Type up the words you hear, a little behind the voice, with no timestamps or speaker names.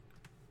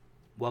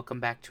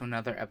Welcome back to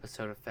another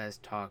episode of Fez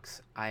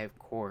Talks. I, of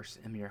course,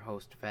 am your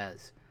host,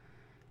 Fez.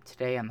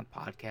 Today on the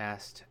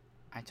podcast,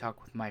 I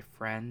talk with my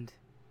friend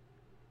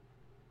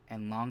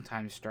and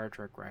longtime Star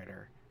Trek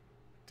writer,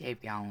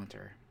 Dave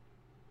Galanter.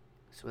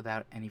 So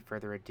without any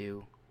further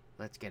ado,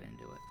 let's get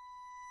into it.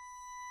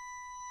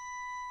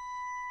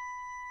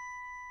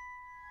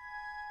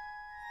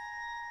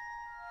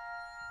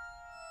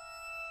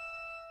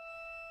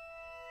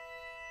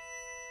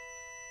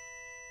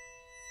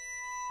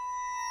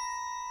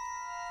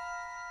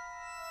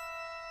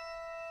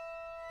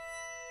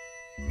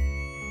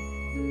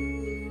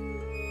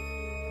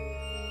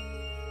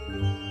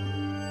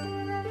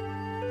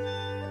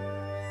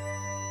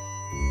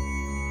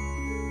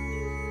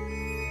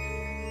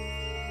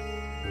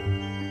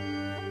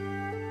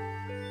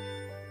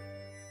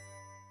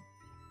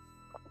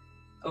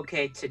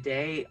 Okay,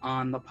 today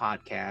on the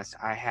podcast,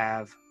 I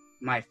have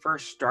my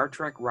first Star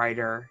Trek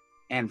writer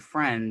and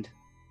friend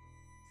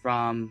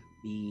from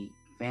the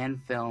fan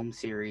film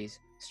series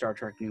Star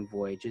Trek New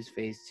Voyages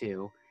Phase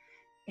 2,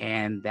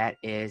 and that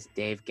is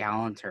Dave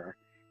Galanter.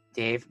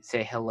 Dave,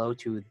 say hello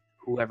to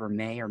whoever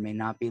may or may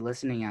not be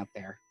listening out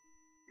there.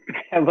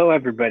 Hello,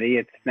 everybody.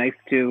 It's nice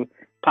to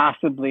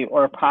possibly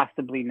or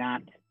possibly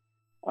not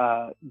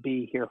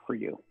be here for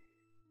you.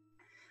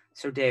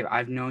 So, Dave,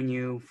 I've known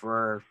you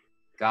for,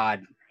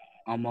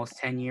 almost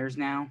 10 years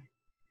now.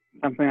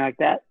 Something like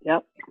that,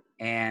 yep.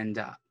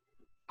 And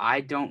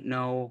I don't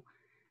know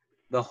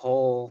the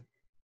whole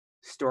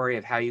story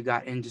of how you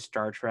got into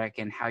Star Trek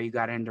and how you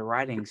got into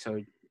writing.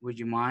 So, would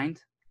you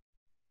mind?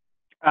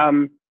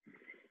 Star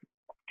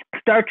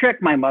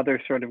Trek, my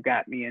mother sort of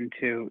got me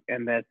into,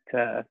 and that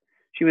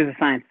she was a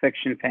science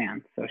fiction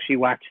fan. So she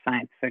watched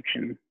science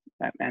fiction.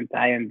 That meant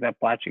I ended up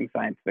watching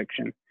science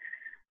fiction.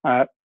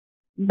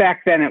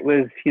 Back then it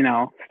was,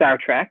 Star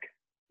Trek,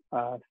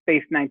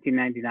 Space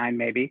 1999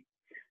 maybe,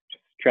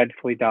 just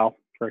dreadfully dull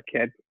for a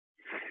kid.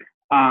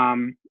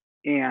 When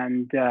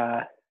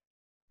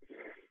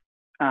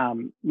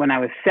I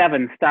was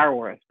 7, Star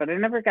Wars, but I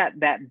never got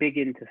that big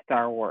into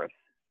Star Wars.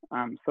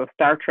 So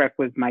Star Trek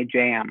was my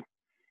jam.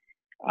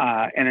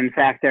 And in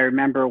fact, I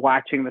remember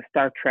watching the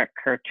Star Trek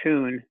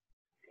cartoon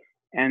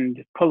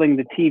and pulling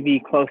the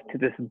TV close to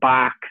this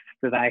box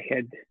that I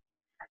had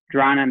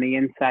drawn on the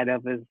inside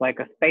of as like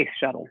a space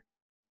shuttle.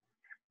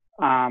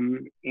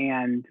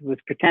 And was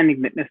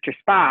pretending that Mr.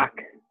 Spock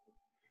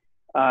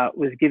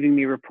was giving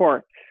me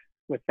reports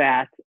with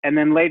that. And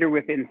then later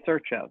with In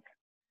Search Of,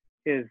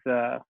 his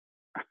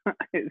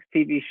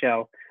TV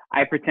show,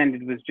 I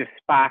pretended was just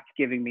Spock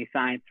giving me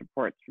science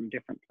reports from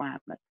different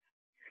planets.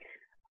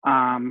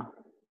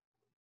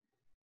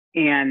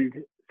 And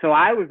so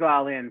I was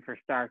all in for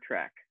Star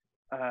Trek.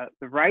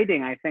 The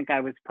writing, I think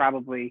I was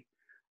probably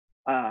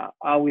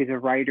always a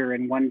writer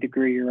in one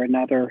degree or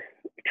another,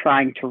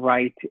 trying to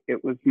write.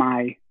 It was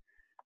my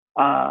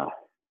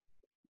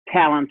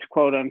talent,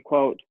 quote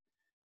unquote,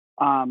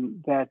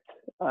 that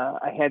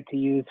I had to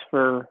use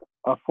for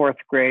a 4th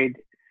grade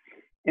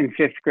and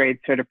 5th grade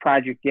sort of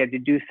project. You had to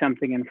do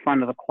something in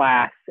front of the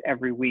class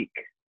every week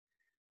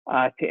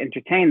to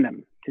entertain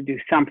them, to do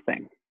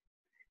something.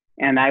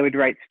 And I would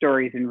write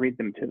stories and read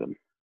them to them,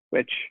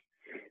 which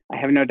I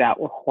have no doubt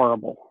were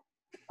horrible.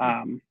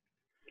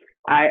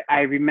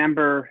 I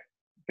remember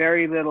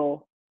very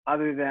little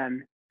other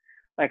than,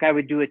 like, I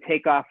would do a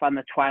takeoff on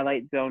the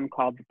Twilight Zone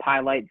called the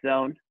Pie-Light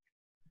Zone,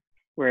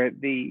 where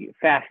the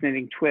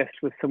fascinating twist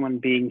was someone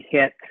being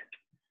hit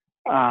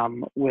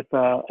with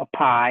a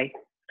pie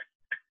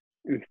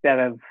instead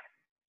of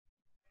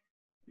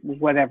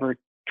whatever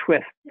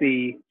twist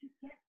the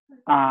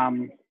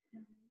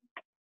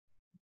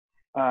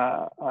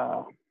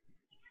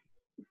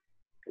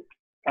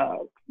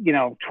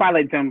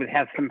Twilight Zone would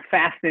have some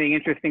fascinating,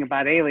 interesting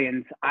about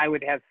aliens. I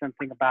would have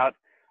something about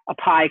a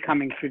pie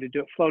coming through the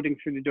door, floating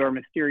through the door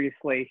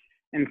mysteriously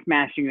and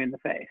smashing you in the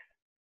face.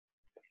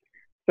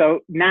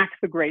 So not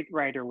the great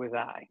writer was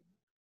I.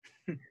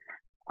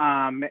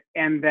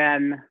 And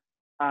then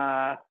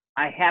I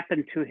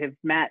happened to have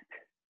met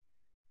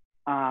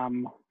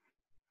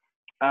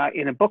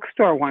in a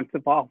bookstore once,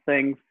 of all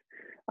things,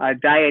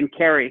 Diane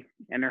Carey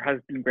and her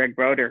husband, Greg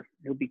Broder,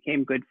 who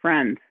became good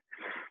friends.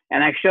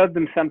 And I showed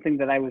them something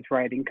that I was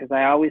writing, because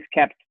I always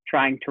kept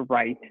trying to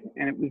write,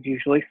 and it was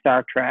usually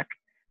Star Trek,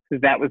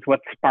 because that was what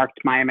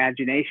sparked my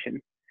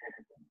imagination.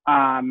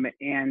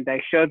 And I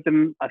showed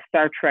them a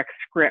Star Trek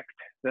script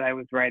that I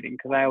was writing,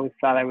 because I always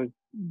thought I was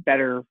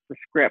better for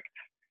scripts.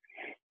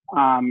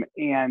 TNG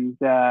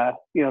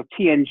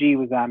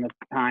was on at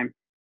the time.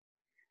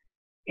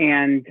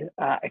 And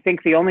I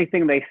think the only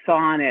thing they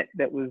saw in it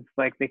that was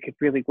like they could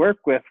really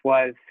work with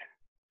was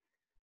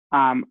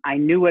I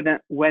knew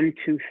when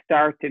to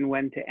start and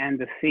when to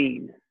end a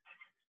scene,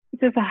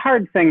 which is a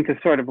hard thing to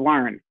sort of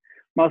learn.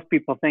 Most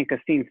people think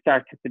a scene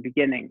starts at the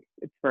beginning.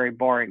 It's very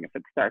boring if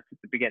it starts at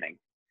the beginning.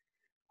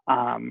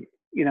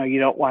 You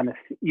don't want to.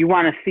 You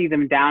want to see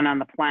them down on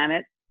the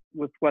planet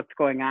with what's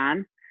going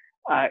on.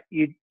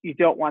 You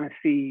don't want to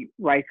see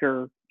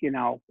Riker,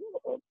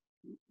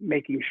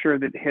 making sure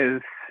that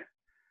his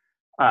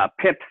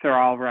pips are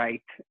all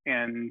right,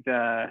 and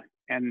that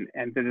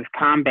his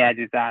comm badge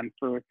is on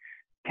for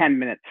 10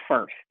 minutes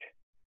first.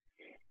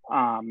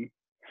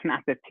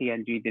 Not that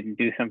TNG didn't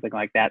do something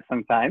like that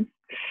sometimes,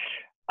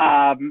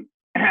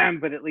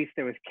 but at least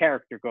there was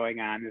character going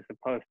on as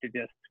opposed to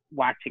just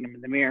watching him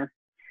in the mirror.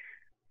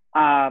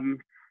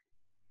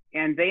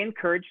 And they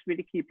encouraged me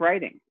to keep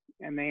writing,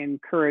 and they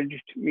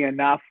encouraged me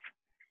enough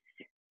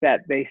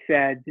that they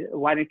said,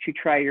 why don't you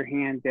try your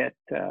hand at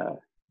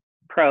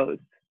prose,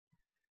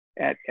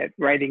 at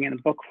writing in a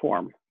book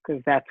form,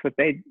 because that's what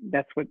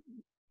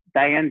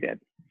Diane did.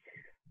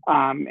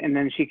 And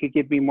then she could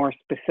give me more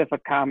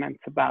specific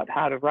comments about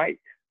how to write.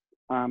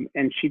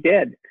 And she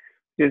did.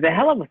 It was a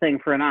hell of a thing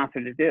for an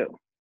author to do.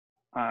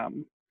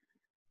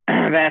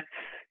 That's,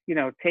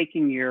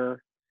 taking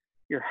your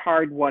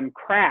hard-won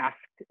craft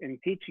and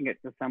teaching it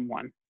to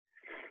someone.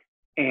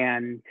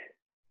 And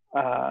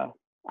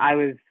I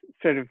was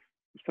sort of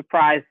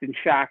surprised and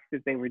shocked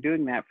that they were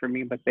doing that for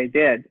me, but they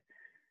did.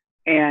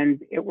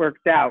 And it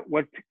worked out.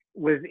 What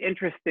was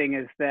interesting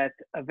is that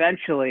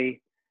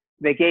eventually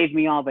they gave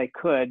me all they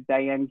could.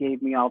 Diane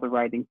gave me all the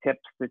writing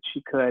tips that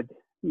she could.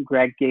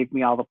 Greg gave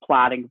me all the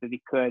plotting that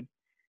he could.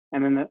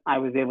 And then I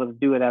was able to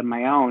do it on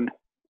my own.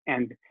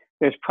 And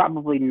there's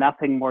probably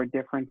nothing more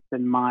different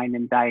than mine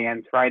and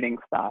Diane's writing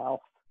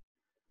styles.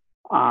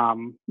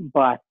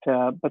 But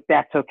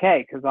that's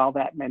okay, because all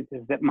that meant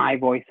is that my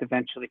voice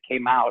eventually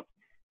came out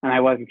and I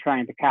wasn't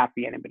trying to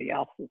copy anybody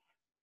else's.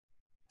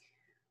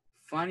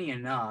 Funny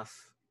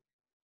enough,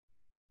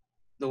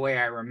 the way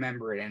I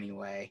remember it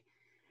anyway,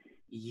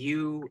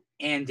 you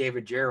and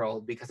David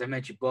Gerrold, because I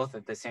met you both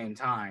at the same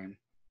time,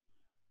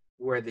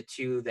 were the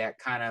two that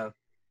kind of,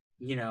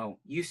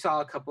 you saw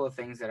a couple of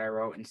things that I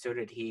wrote, and so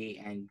did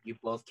he, and you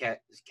both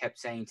kept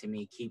saying to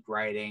me, keep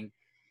writing.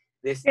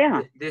 This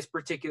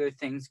particular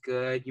thing's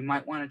good. You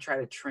might want to try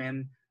to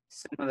trim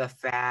some of the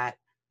fat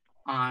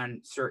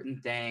on certain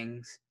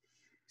things.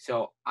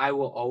 So I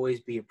will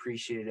always be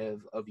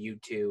appreciative of you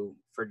two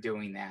for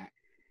doing that,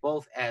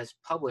 both as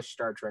published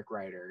Star Trek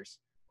writers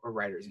or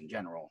writers in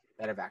general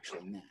that I've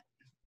actually met.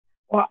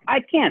 Well, I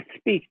can't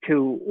speak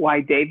to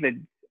why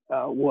David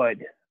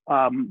would,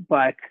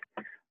 but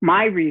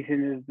my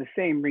reason is the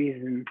same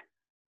reason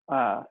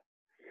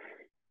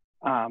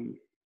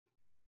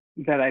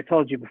that I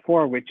told you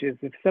before, which is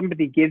if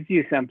somebody gives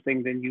you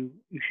something, then you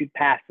should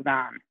pass it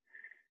on.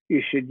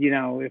 You should,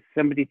 if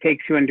somebody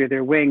takes you under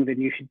their wing, then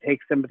you should take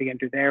somebody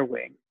under their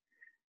wing.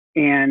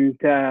 And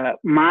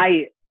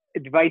my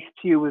advice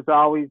to you was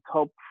always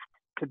hope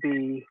to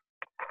be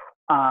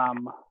high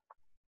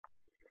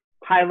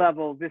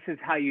level, this is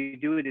how you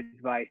do it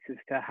advice as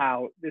to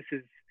how this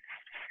is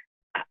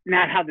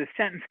not how this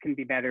sentence can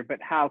be better,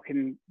 but how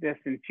can this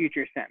in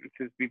future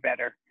sentences be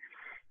better.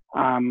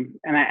 And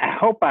I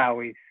hope I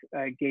always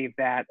gave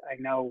that. I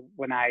know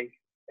when I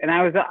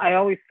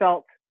always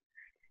felt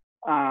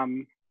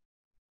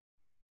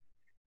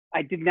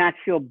I did not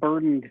feel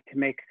burdened to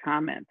make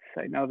comments.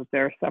 I know that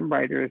there are some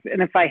writers,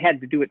 and if I had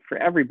to do it for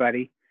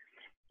everybody,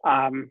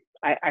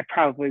 I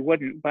probably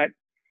wouldn't. But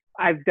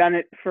I've done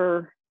it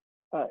for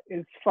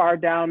as far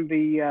down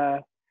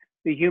the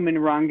human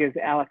rung as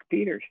Alec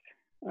Peters,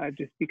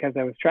 just because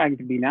I was trying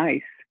to be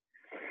nice.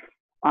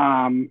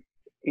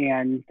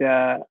 And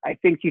I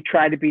think you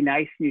try to be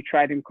nice and you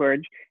try to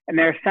encourage. And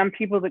there are some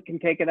people that can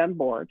take it on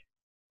board,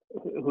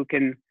 who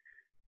can,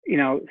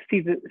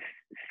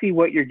 see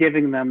what you're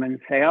giving them and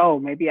say, oh,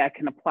 maybe I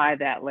can apply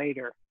that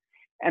later.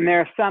 And there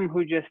are some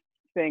who just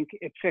think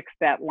it fixed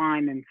that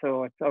line and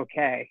so it's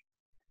okay.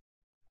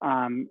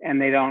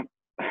 And they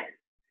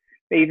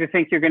either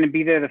think you're going to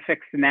be there to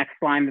fix the next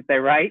line that they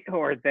write,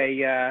 or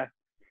they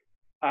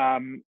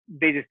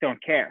just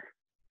don't care.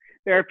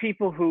 There are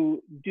people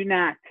who do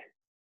not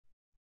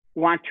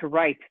want to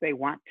write, they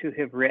want to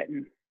have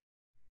written.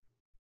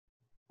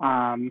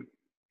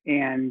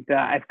 And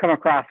I've come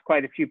across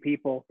quite a few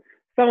people,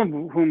 some of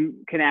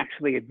whom can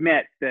actually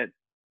admit that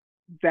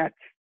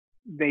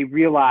they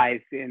realize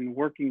in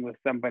working with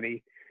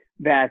somebody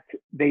that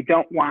they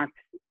don't want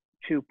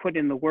to put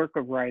in the work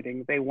of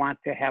writing, they want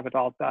to have it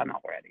all done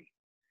already,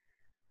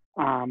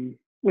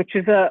 which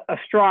is a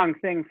strong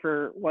thing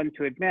for one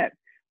to admit,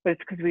 but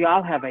it's because we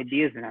all have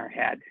ideas in our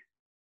head.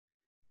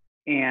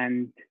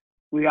 And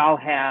we all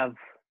have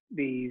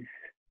these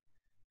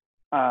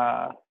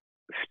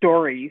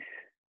stories,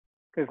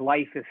 because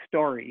life is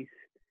stories,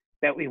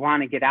 that we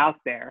want to get out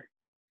there.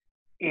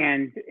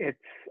 And it's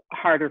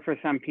harder for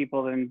some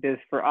people than it is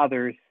for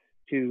others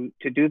to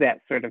do that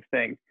sort of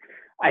thing.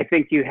 I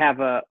think you have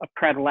a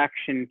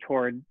predilection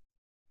toward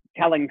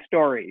telling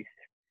stories.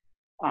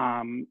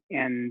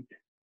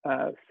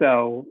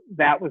 So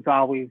that was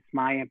always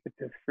my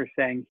impetus for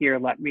saying, here,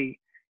 let me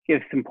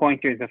give some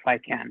pointers if I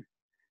can,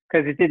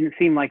 because it didn't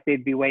seem like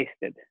they'd be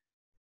wasted.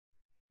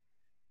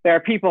 There are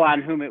people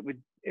on whom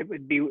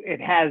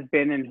it has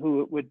been and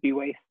who it would be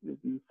wasted.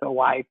 And so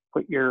why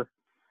put your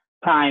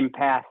time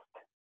past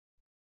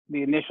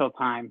the initial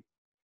time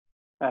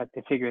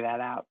to figure that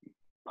out?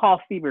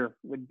 Paul Sieber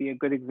would be a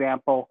good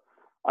example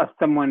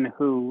someone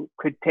who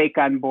could take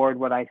on board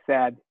what I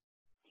said,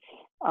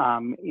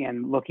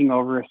 and looking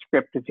over a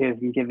script of his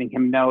and giving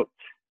him notes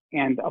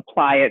and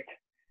apply it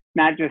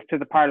not just to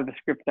the part of the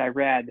script I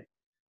read,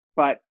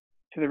 but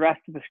to the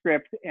rest of the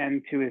script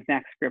and to his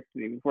next script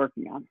that he was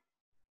working on.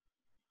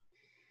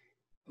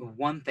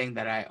 One thing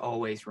that I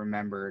always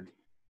remembered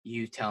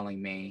you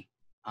telling me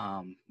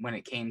when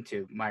it came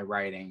to my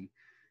writing,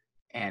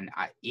 and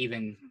I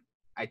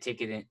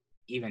take it in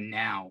even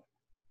now,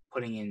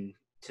 putting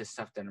into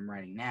stuff that I'm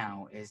writing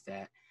now, is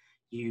that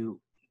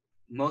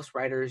most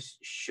writers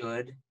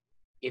should,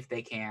 if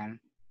they can,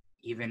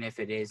 even if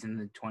it is in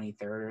the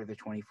 23rd or the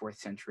 24th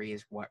century,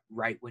 is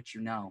write what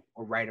you know,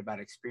 or write about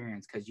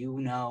experience, because you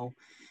know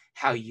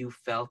how you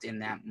felt in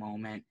that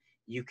moment.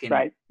 You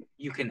can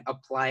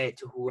apply it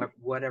to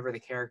whatever the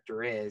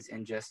character is,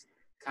 and just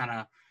kind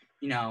of,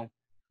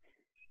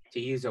 to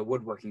use a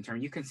woodworking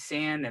term, you can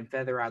sand and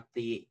feather out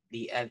the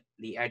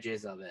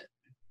edges of it.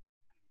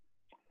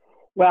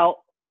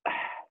 Well,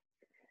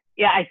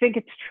 yeah, I think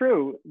it's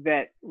true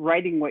that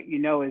writing what you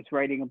know is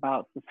writing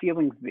about the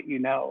feelings that you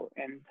know,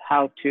 and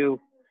how to,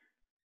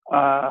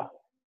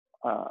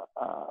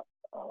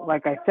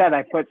 like I said,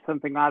 I put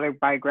something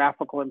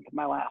autobiographical into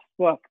my last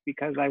book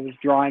because I was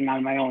drawing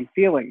on my own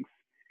feelings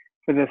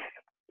for this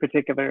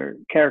particular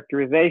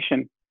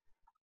characterization.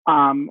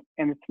 And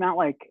it's not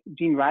like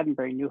Gene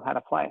Roddenberry knew how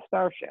to fly a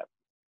starship.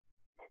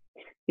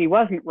 He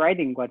wasn't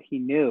writing what he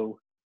knew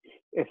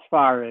as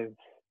far as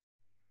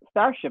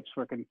starships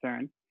were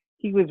concerned.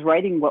 He was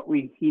writing what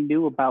he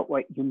knew about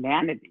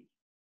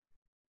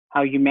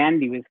how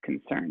humanity was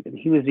concerned. And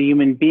he was a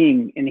human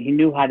being, and he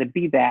knew how to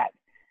be that.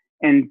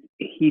 And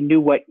he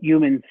knew what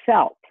humans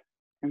felt.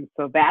 And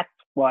so that's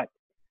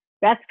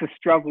the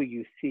struggle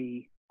you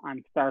see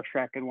on Star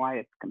Trek, and why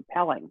it's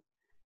compelling,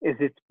 is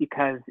it's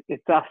because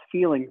it's us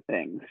feeling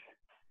things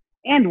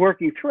and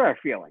working through our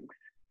feelings,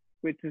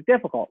 which is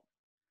difficult,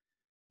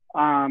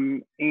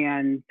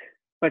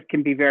 but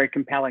can be very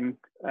compelling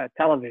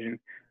television.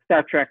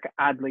 Star Trek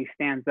oddly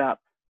stands up,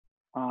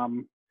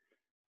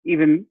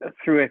 even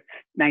through its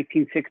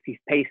 1960s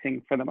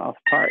pacing for the most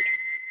part.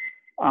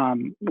 A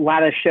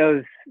lot of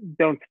shows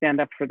don't stand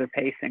up for their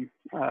pacing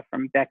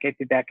from decade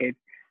to decade,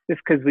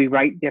 just because we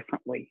write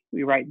differently.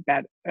 We write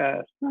better.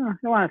 I don't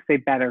want to say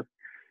better.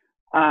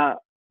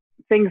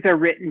 Things are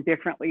written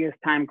differently as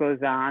time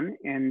goes on,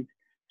 and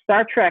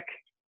Star Trek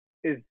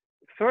is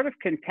sort of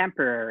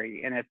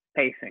contemporary in its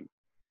pacing.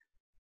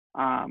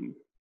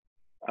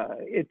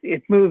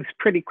 It moves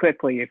pretty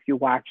quickly if you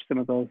watch some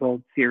of those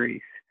old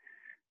series.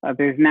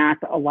 There's not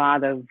a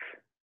lot of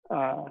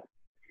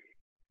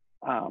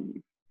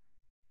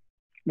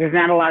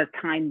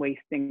time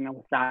wasting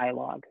with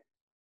dialogue,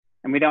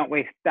 and we don't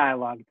waste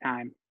dialogue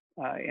time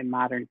in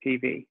modern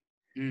TV.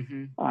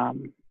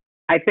 Mm-hmm.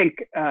 I think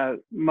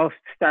most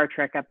Star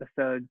Trek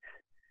episodes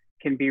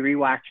can be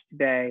rewatched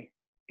today,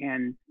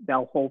 and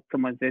they'll hold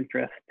someone's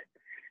interest.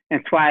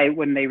 That's why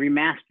when they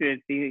remastered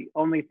it, the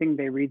only thing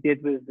they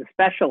redid was the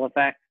special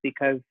effects,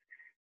 because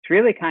it's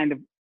really kind of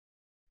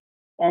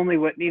only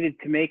what needed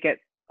to make it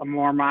a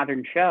more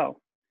modern show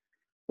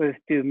was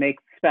to make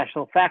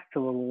special effects a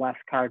little less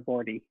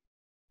cardboardy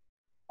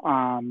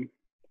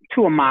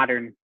to a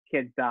modern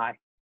kid's eye.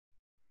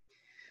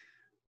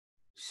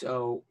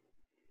 So,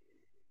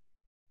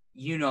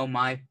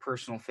 my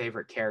personal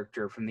favorite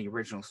character from the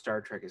original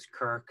Star Trek is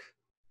Kirk.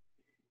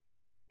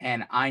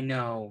 And I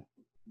know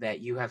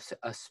that you have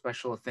a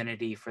special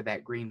affinity for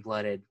that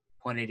green-blooded,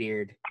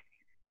 pointed-eared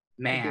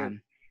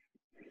man.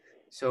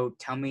 So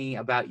tell me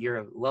about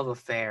your love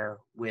affair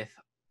with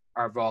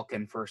our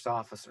Vulcan first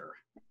officer.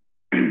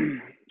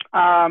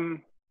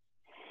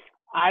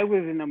 I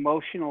was an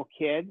emotional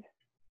kid,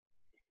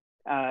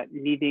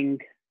 needing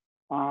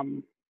a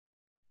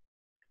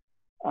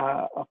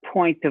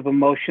point of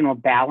emotional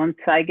balance,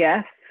 I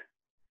guess.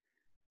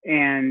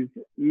 And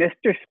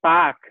Mr.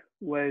 Spock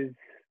was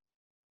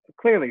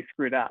clearly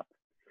screwed up,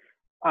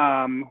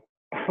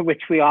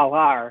 which we all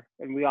are,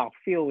 and we all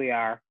feel we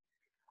are,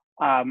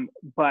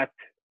 but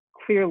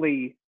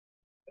clearly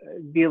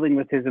dealing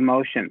with his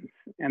emotions,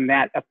 and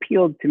that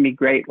appealed to me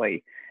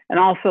greatly. And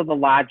also the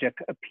logic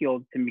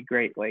appealed to me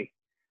greatly.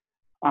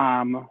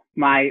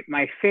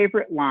 My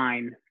favorite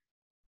line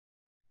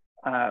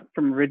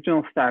from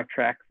original Star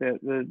Trek,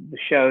 the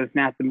shows,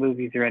 not the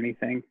movies or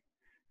anything,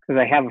 because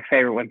I have a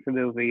favorite one for the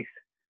movies.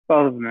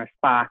 Both of them are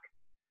Spock.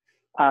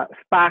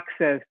 Spock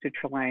says to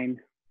Trelane,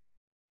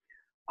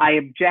 "I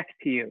object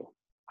to you.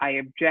 I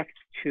object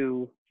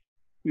to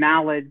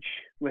knowledge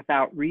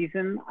without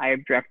reason. I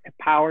object to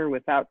power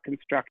without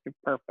constructive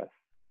purpose."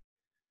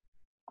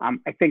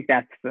 I think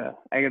that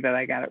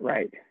I got it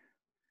right.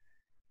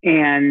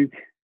 And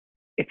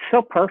it's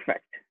so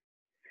perfect,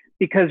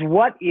 because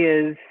what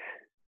is,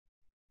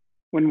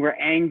 when we're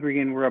angry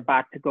and we're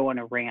about to go on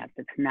a rant,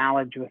 it's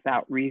knowledge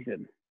without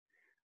reason.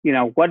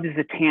 What is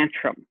a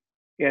tantrum?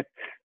 It's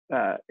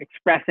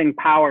expressing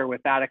power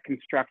without a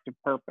constructive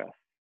purpose.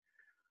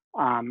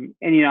 And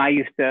I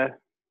used to,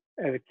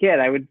 as a kid,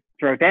 I would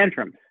throw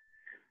tantrums.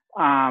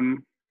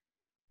 And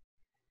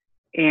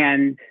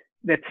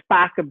that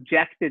Spock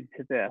objected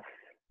to this.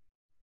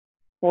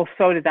 Well,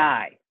 so did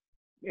I.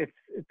 It's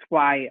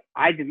why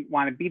I didn't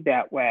want to be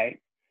that way,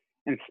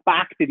 and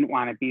Spock didn't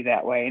want to be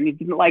that way, and he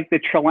didn't like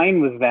that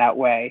Trelane was that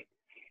way.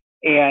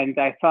 And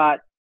I thought,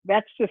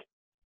 that's just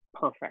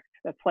perfect.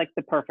 That's like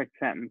the perfect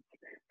sentence.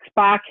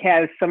 Spock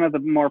has some of the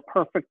more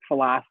perfect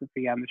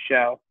philosophy on the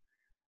show,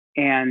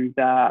 and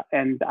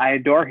I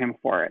adore him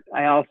for it.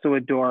 I also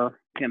adore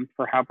him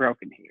for how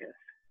broken he is,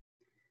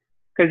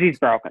 because he's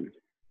broken.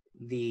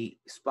 The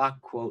Spock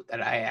quote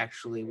that I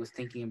actually was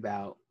thinking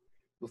about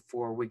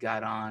before we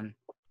got on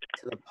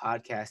to the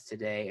podcast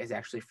today is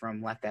actually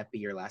from Let That Be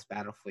Your Last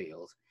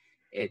Battlefield.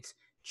 It's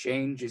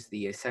change is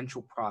the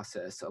essential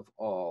process of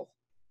all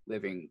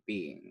living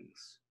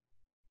beings.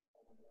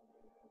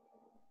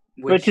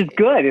 Which is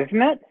good,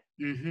 isn't it?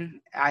 Mm-hmm.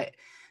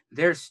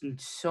 There's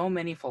so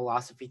many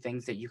philosophy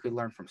things that you could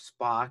learn from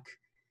Spock,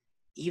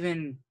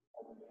 even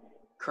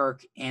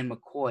Kirk and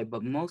McCoy,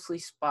 but mostly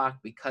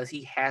Spock, because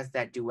he has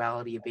that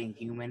duality of being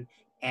human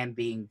and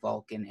being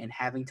Vulcan and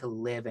having to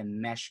live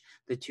and mesh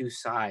the two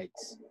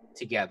sides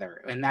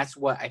together. And that's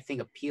what I think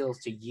appeals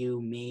to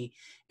you, me,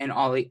 and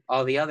all the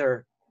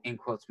other, in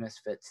quotes,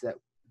 misfits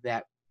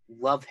that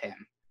love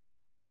him.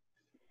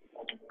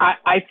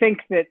 I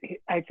think that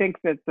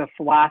the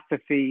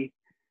philosophy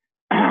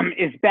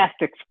is best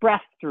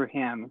expressed through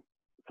him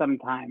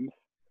sometimes,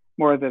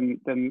 more than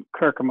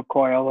Kirk or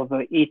McCoy, although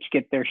they each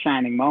get their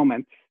shining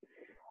moments,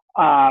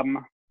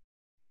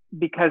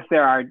 because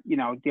there are,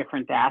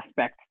 different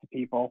aspects to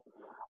people.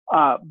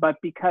 But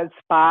because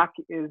Spock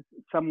is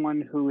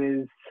someone who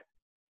is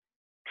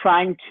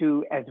trying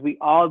to, as we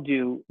all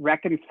do,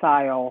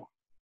 reconcile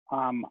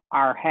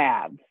our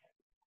halves.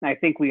 And I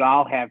think we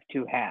all have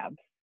two halves.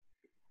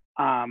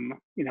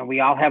 We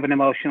all have an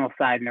emotional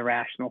side and a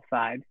rational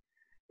side.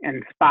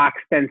 And Spock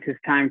spends his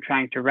time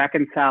trying to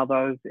reconcile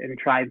those and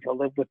trying to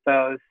live with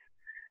those.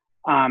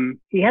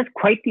 He has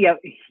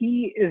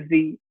he is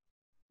the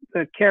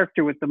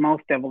character with the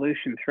most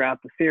evolution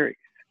throughout the series.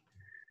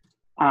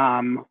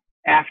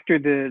 After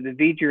the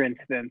V'ger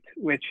incident,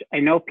 which I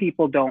know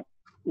people don't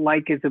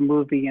like as a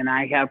movie, and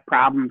I have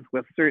problems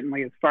with,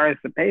 certainly as far as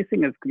the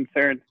pacing is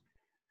concerned,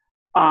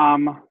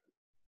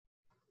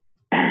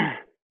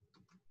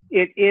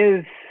 it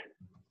is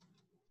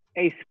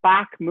a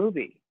Spock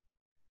movie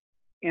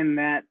in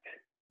that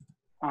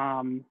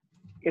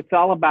it's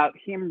all about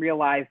him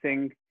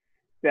realizing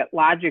that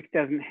logic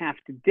doesn't have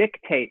to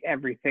dictate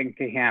everything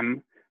to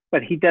him,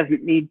 but he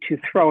doesn't need to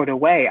throw it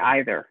away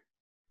either.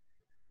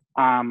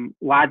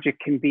 Logic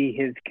can be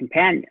his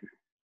companion,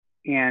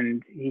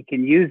 and he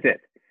can use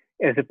it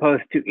as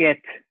opposed to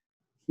it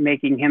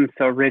making him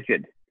so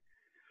rigid.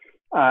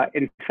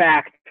 In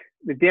fact,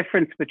 the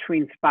difference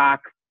between Spock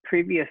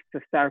previous to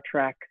Star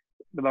Trek,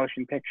 the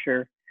motion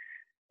picture,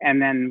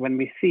 and then when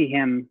we see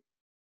him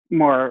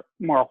more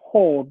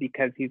whole,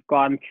 because he's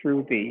gone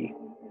through the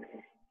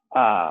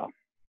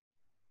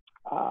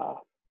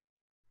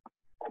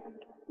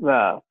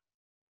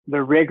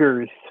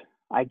rigors,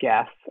 I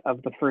guess,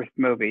 of the first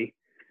movie.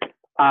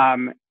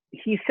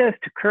 He says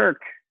to Kirk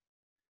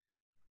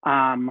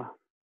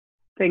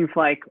things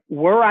like,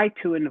 "Were I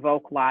to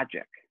invoke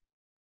logic,"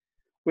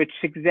 which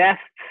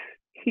suggests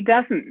he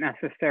doesn't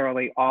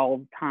necessarily all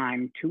the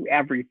time to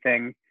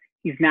everything.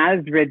 He's not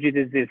as rigid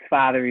as his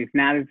father. He's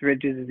not as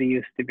rigid as he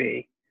used to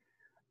be.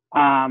 He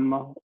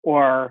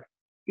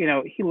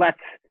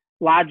lets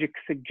logic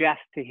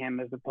suggest to him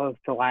as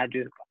opposed to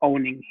logic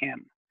owning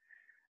him.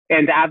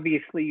 And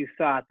obviously you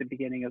saw at the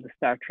beginning of the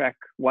Star Trek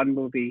 1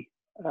 movie,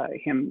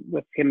 him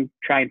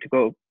trying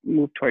to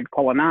move toward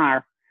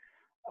Kolinahr,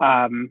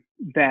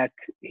 that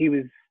he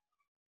was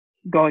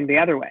going the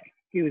other way.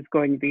 He was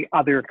going the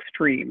other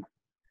extreme,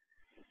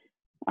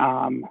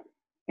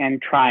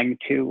 and trying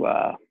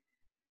to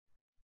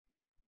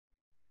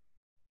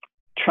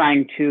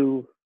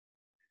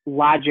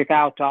logic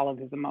out all of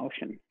his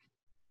emotion,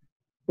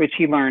 which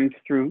he learned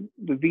through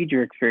the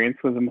V'ger experience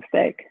was a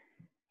mistake.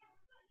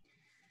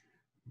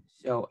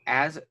 So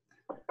as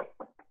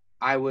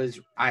I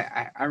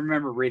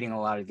remember reading a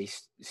lot of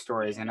these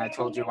stories, and I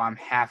told you I'm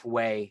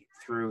halfway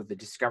through the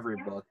Discovery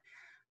book,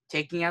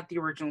 taking out the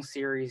original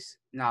series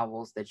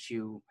novels that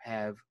you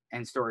have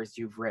and stories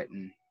you've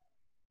written.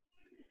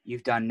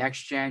 You've done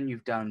Next Gen,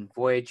 you've done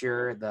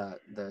Voyager, the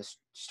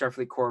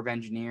Starfleet Corps of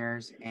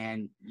Engineers,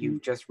 and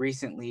you've just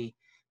recently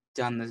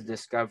done the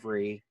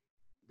Discovery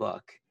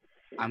book.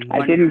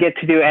 I didn't get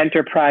to do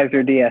Enterprise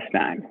or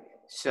DS9.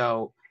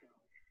 So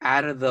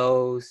out of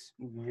those,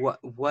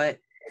 what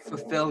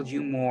fulfilled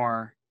you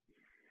more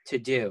to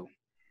do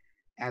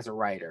as a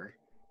writer?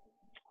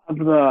 Of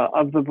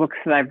the books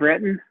that I've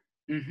written?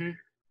 Mm-hmm.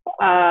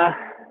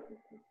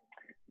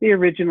 The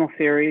original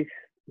series.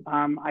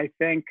 I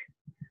think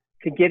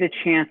to get a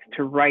chance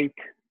to write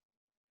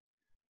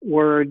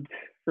words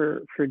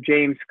for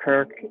James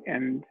Kirk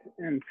and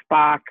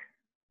Spock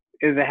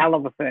is a hell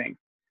of a thing.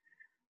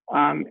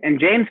 And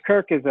James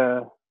Kirk is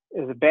a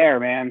bear,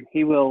 man.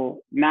 He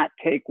will not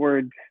take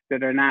words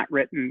that are not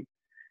written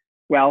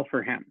well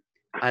for him.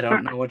 I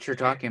don't know what you're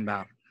talking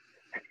about.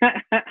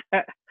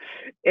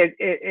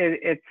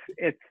 It's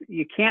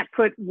you can't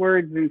put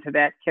words into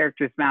that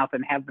character's mouth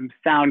and have them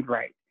sound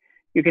right.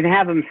 You can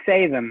have them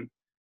say them,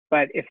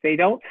 but if they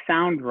don't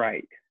sound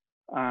right,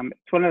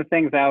 it's one of the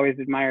things I always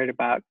admired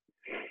about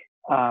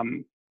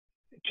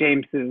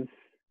James's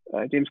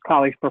James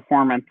Cawley's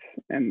performance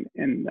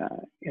in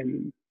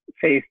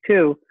Phase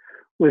 2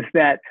 was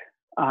that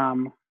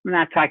I'm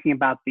not talking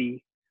about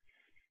the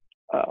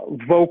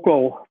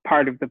vocal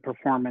part of the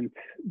performance,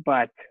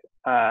 but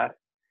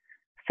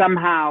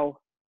somehow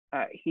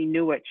he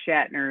knew what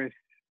Shatner's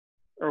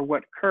or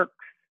what Kirk's,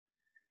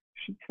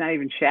 it's not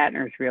even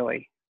Shatner's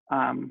really,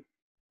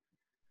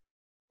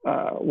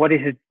 what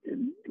is it,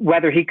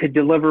 whether he could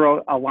deliver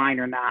a line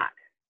or not,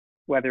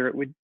 whether it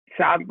would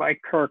sound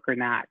like Kirk or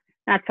not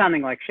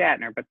sounding like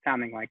Shatner, but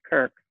sounding like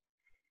Kirk.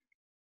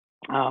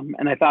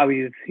 And I thought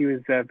he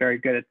was very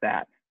good at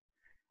that.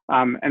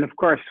 And of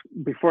course,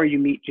 before you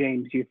meet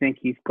James, you think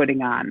he's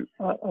putting on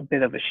a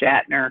bit of a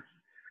Shatner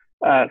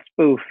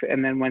spoof,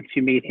 and then once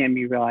you meet him,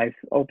 you realize,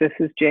 oh, this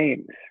is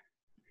James.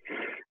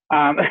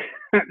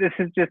 This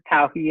is just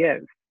how he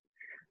is.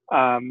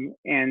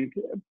 And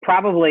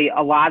probably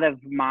a lot of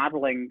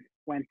modeling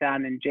went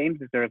on in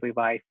James's early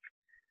life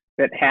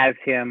that has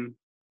him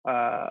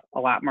a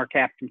lot more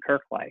Captain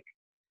Kirk-like.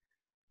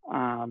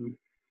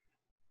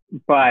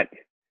 But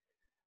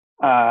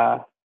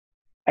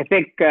I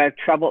think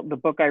the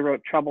book I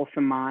wrote,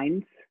 Troublesome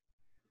Minds,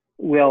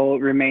 will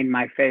remain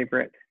my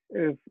favorite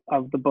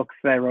of the books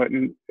that I wrote.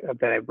 I'm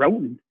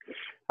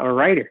a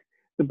writer.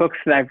 The books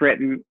that I've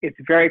written, it's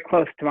very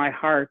close to my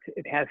heart.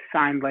 It has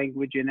sign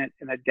language in it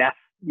and a deaf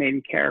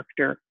main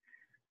character.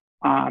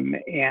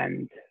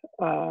 And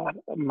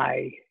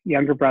my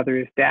younger brother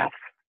is deaf.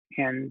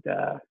 And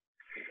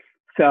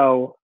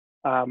so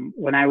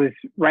when I was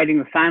writing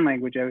the sign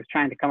language, I was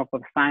trying to come up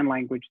with a sign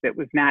language that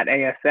was not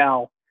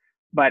ASL,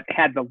 but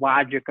had the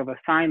logic of a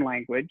sign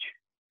language.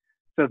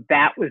 So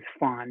that was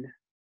fun.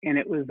 And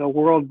it was a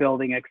world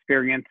building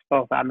experience,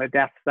 both on the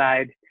deaf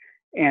side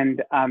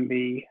and on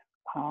the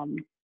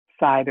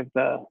side of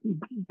the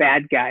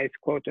bad guys,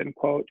 quote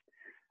unquote,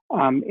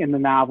 in the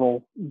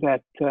novel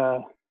that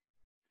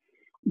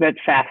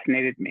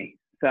fascinated me.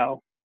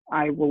 So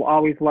I will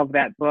always love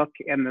that book,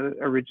 and the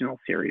original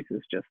series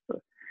is just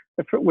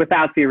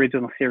without the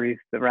original series,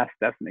 the rest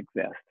doesn't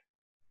exist.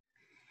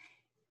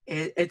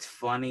 It's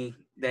funny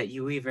that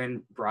you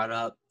even brought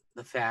up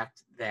the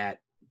fact that,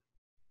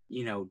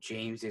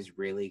 James is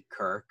really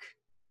Kirk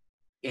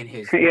in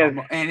his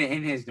normal,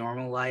 in his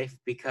normal life,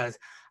 because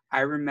I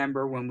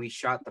remember when we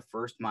shot the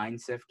first Mind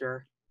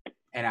Sifter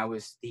and I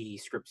was the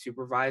script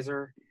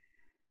supervisor,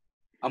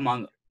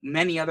 among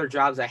many other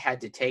jobs I had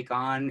to take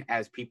on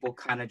as people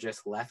kind of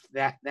just left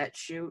that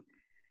shoot,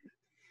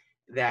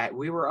 that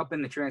we were up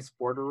in the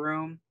transporter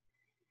room,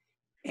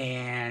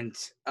 and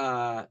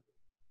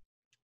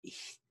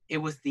it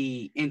was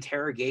the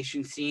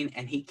interrogation scene,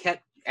 and he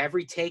kept,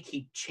 every take,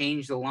 he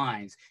changed the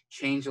lines.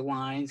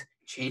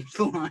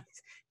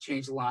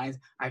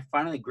 I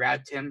finally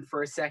grabbed him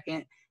for a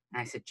second,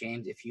 and I said,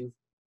 James, if you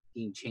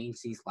can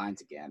change these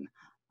lines again,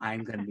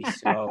 I'm going to be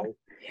so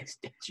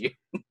pissed at you.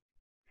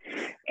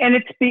 And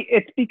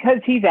it's because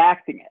he's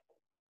acting it,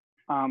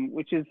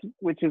 which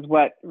is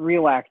what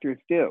real actors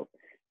do.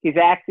 He's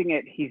acting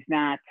it. He's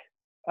not.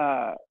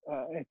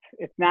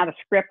 It's not a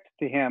script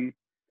to him.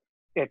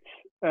 It's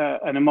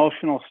an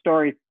emotional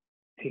story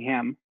to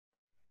him.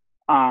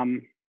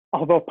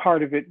 Although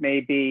part of it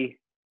may be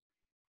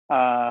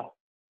how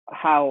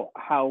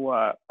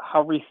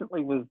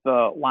recently was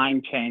the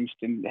line changed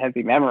and has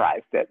he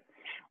memorized it.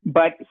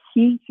 But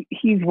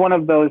he's one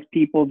of those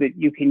people that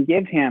you can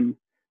give him,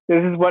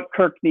 this is what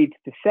Kirk needs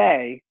to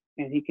say,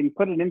 and he can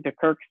put it into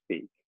Kirk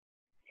speak.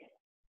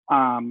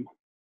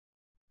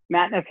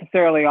 Not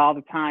necessarily all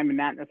the time and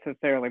not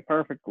necessarily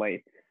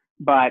perfectly,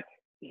 but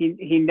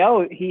he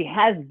knows, he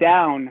has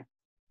down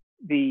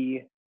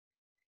the,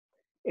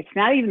 it's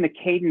not even the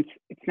cadence,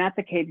 it's not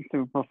the cadence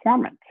of a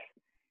performance.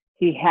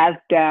 He has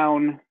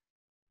down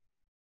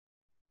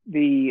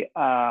the,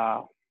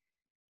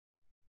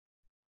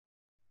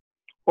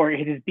 or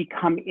it has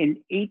become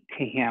innate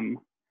to him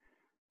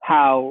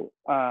how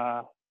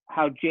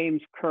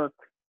James Kirk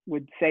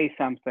would say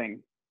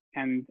something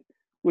and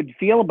would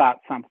feel about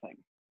something,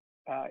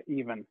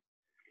 even.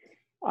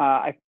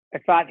 I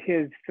thought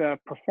his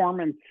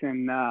performance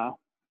in,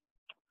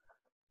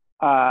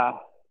 gosh,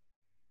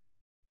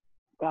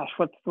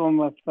 what's the one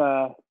with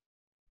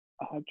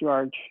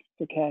George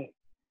Takei?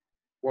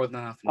 World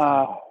Enough in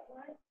Time.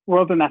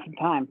 World Enough in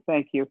Time,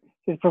 thank you.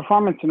 His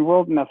performance in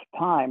World Enough in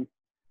Time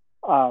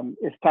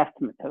is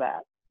testament to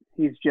that.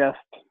 He's just,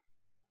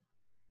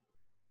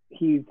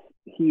 he's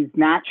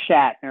not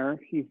Shatner,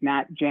 he's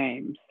not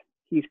James,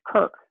 he's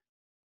Kirk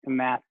in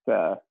that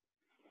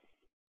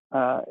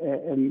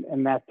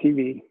in that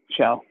TV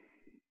show.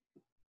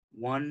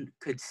 One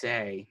could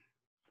say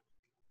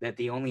that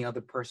the only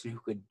other person who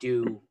could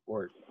do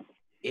or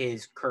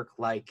is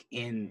Kirk-like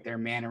in their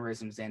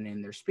mannerisms and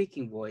in their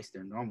speaking voice,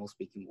 their normal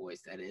speaking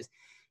voice, that is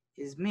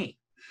me.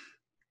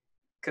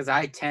 Because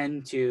I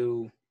tend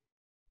to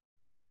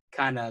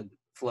kind of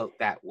float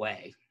that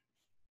way,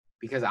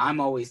 because I'm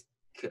always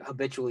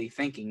habitually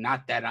thinking,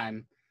 not that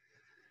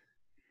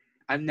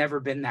I've never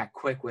been that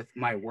quick with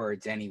my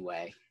words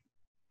anyway,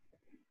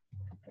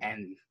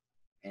 and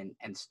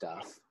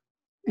stuff.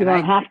 You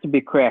don't have to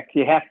be quick.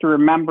 You have to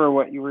remember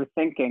what you were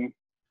thinking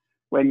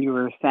when you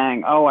were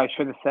saying, "Oh, I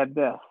should have said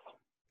this."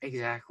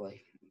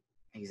 Exactly.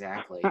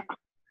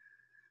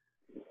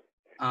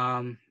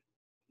 I'm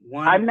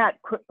not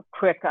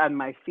quick on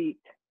my feet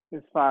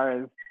as far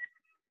as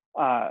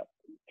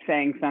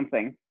saying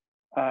something,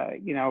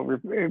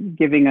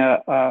 giving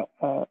a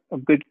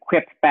good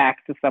quip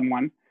back to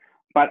someone.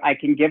 But I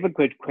can give a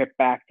good quip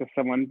back to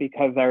someone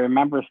because I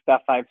remember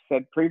stuff I've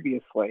said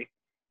previously.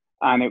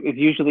 It was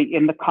usually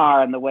in the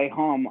car on the way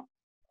home.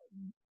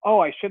 Oh,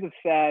 I should have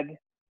said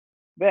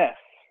this.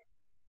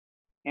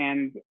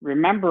 And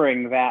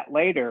remembering that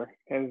later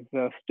has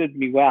stood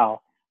me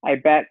well. I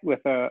bet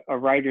with a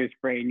writer's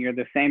brain, you're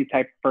the same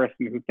type of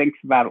person who thinks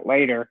about it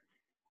later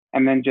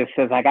and then just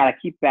says, I got to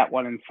keep that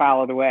one and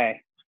file it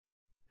away.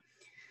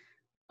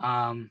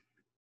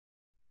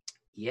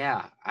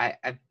 Yeah,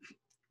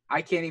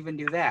 I can't even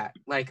do that.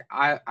 Like,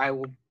 I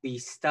will be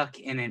stuck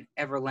in an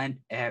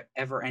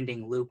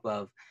ever-ending loop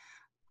of,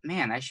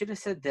 man, I should have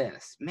said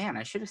this. Man,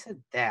 I should have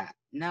said that.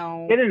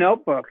 No. Get a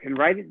notebook and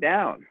write it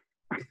down.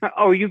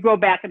 Oh, you go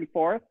back and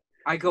forth?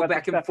 I go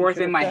back and forth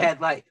in my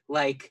head like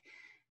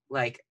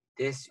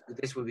this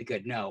would be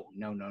good. No,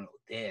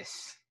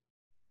 this.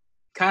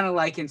 Kind of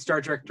like in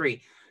Star Trek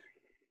 3.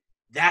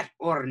 That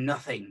or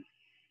nothing.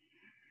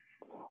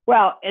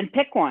 Well, and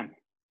pick one.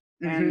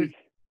 And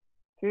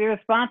see the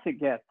response it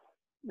gets.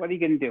 What are you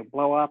going to do?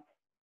 Blow up?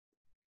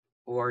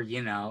 Or,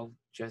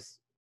 just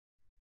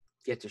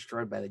get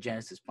destroyed by the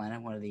Genesis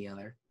planet, one or the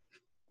other.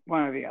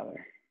 One or the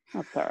other.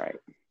 That's all right.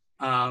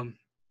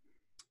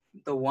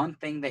 The one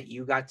thing that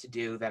you got to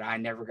do that I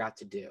never got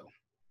to do,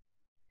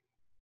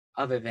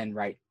 other than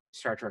write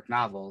Star Trek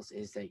novels,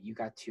 is that you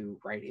got to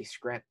write a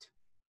script.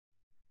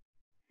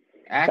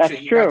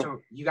 Actually, that's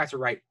true. You got to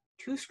write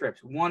 2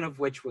 scripts, one of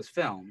which was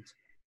filmed.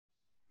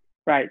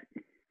 Right.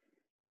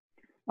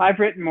 I've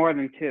written more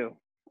than 2.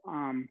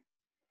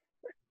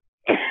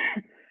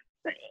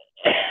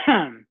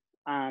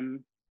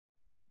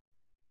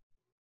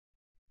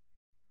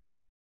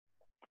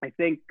 I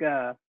think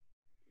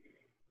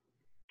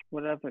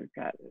what other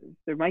got?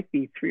 There might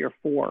be 3 or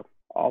 4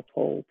 all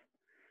told.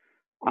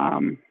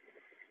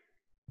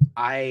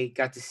 I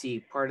got to see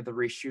part of the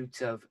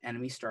reshoots of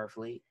Enemy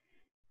Starfleet.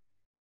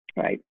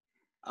 Right.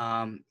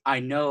 I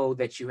know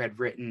that you had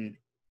written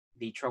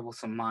The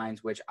Troublesome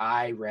Minds, which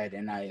I read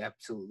and I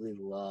absolutely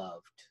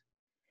loved.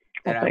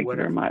 Thank you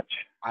very much.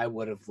 I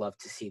would have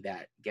loved to see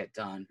that get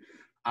done.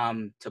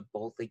 To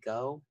Boldly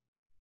Go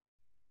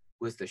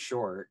was the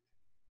short,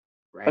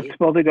 right? To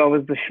Boldly Go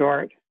was the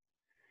short,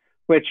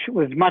 which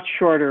was much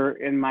shorter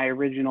in my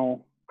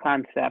original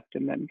concept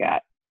and then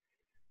got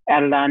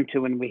added on to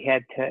when we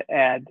had to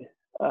add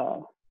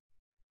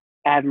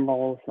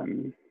admirals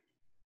and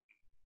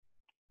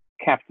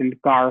Captain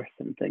Garth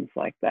and things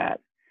like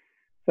that.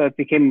 So it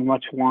became a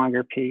much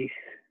longer piece.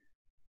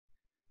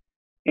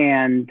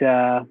 And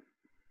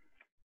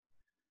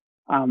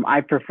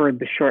I preferred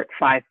the short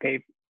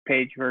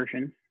 5-page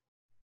version,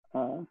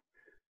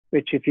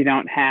 which if you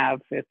don't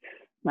have, it's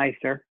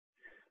nicer.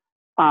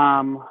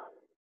 I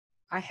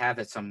have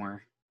it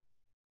somewhere.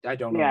 I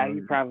don't know. Yeah,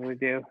 you probably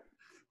do.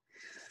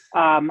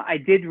 I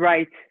did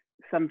write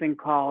something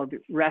called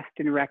Rest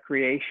and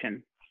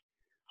Recreation,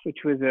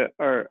 which was the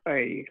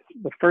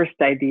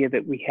first idea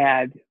that we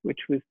had, which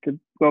was to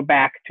go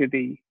back to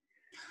the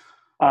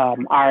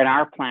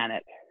R&R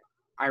planet.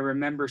 I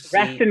remember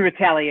seeing Rest and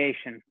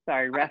Retaliation.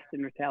 Sorry, Rest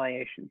and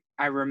Retaliation.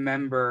 I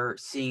remember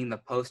seeing the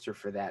poster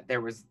for that.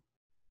 There was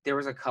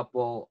a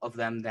couple of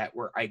them that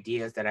were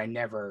ideas that I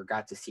never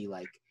got to see,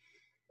 like,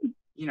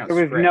 there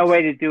was scripts. No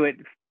way to do it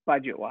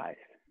budget-wise.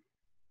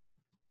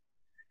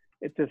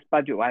 It just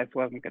budget-wise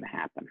wasn't going to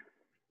happen.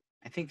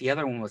 I think the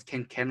other one was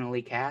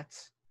Kennelly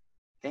Cats.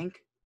 I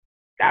think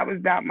that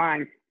was not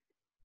mine.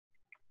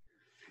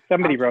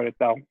 Somebody wrote it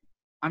though.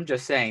 I'm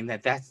just saying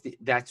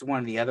that's one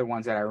of the other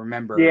ones that I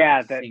remember.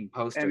 Seeing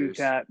posters.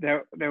 And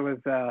there was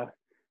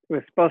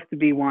supposed to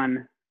be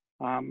one,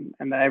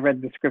 and I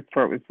read the script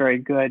for it. Was very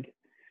good.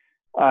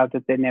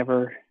 That they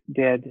never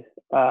did.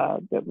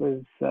 That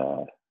was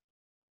a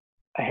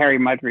Harry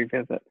Mudd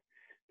revisit.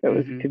 That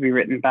was to be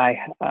written by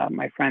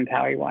my friend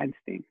Howie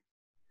Weinstein,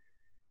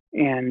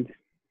 and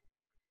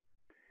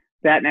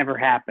that never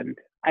happened.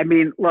 I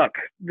mean, look,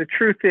 the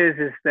truth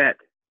is that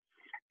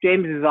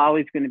James is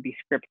always going to be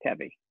script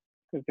heavy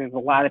because there's a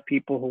lot of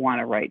people who want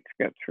to write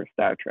scripts for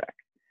Star Trek.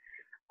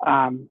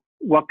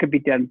 What could be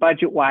done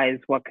budget-wise?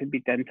 What could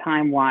be done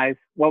time-wise?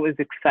 What was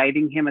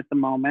exciting him at the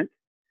moment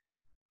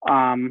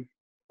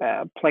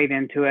played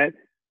into it.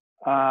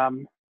 I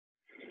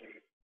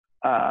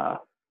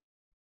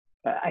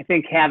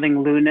think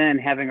having Luna and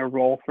having a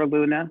role for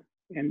Luna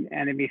in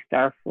Enemy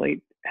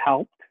Starfleet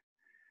helped.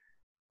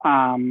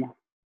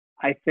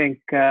 I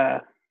think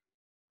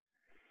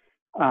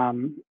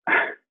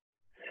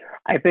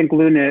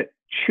Luna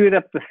chewed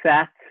up the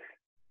sets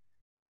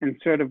in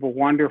sort of a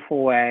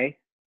wonderful way.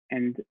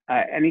 And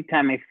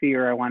anytime I see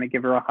her, I want to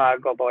give her a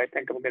hug, although I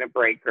think I'm going to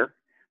break her.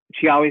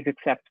 She always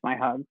accepts my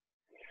hug.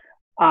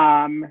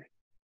 I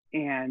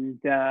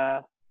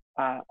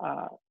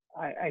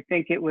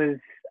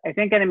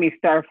think Enemy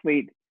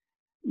Starfleet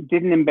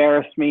didn't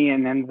embarrass me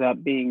and ends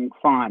up being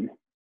fun.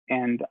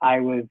 And I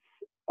was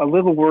a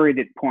little worried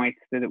at points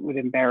that it would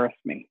embarrass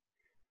me.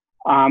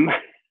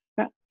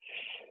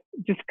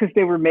 Just because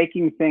they were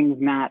making things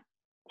not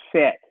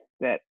fit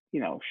that,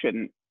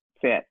 shouldn't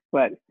fit.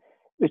 But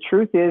the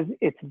truth is,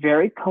 it's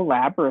very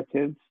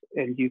collaborative,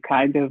 and you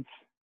kind of,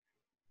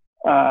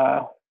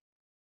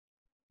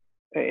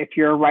 if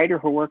you're a writer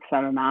who works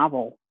on a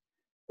novel,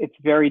 it's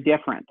very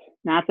different.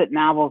 Not that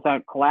novels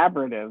aren't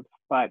collaborative,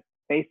 but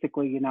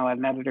basically,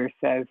 an editor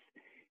says,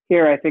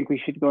 here, I think we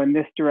should go in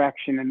this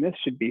direction and this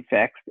should be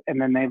fixed.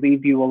 And then they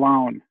leave you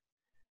alone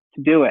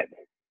to do it.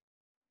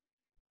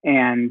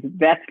 And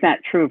that's not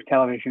true of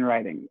television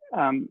writing.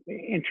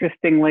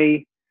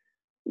 Interestingly,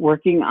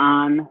 working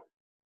on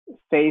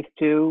Phase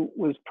 2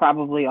 was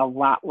probably a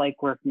lot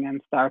like working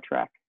on Star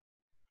Trek,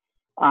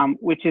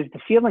 which is the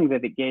feeling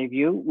that it gave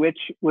you, which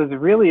was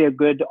really a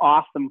good,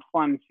 awesome,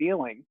 fun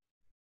feeling.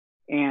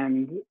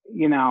 And,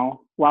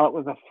 while it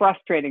was a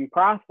frustrating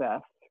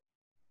process,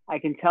 I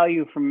can tell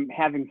you from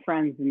having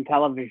friends in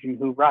television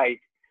who write,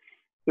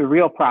 the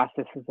real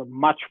process is a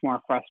much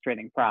more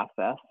frustrating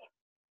process,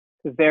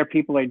 because there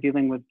people are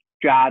dealing with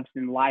jobs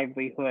and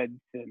livelihoods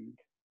and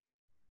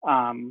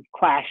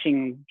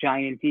clashing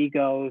giant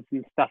egos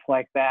and stuff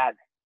like that.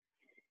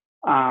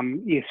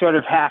 You sort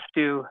of have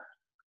to,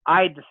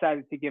 I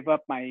decided to give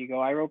up my ego.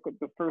 I wrote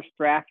the first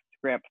draft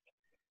script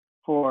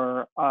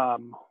for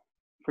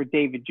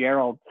David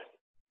Gerald's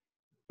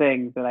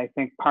thing that I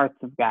think parts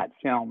of got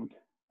filmed.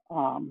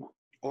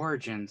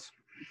 Origins.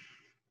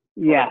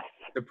 Yes.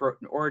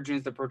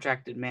 Origins, The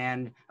Protected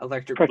Man,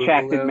 Electric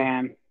Protected Boogaloo.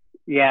 Man.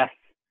 Yes.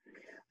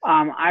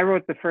 I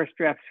wrote the first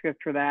draft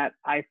script for that.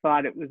 I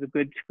thought it was a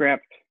good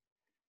script.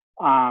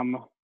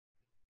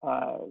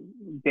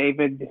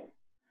 David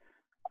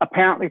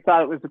apparently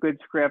thought it was a good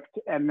script,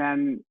 and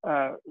then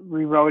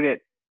rewrote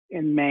it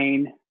in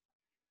Maine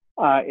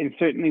in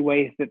certainly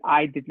ways that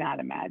I did not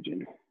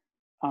imagine.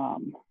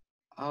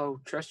 Oh,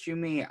 trust you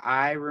me,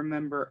 I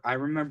remember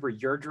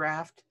your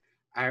draft.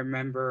 I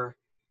remember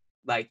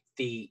like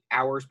the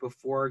hours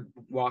before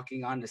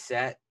walking on the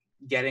set,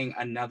 getting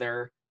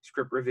another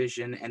script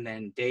revision, and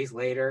then days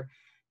later,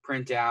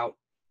 print out,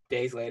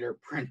 days later,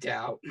 print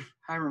out.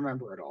 I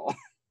remember it all.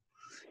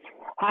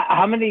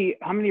 How many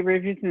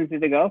revisions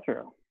did it go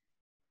through?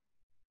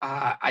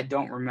 I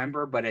don't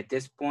remember, but at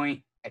this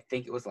point, I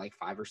think it was like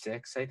 5 or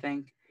 6, I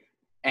think.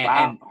 And,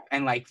 wow.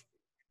 and like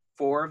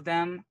 4 of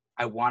them,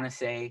 I want to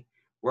say,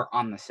 were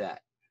on the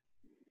set.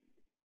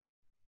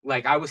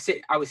 Like I was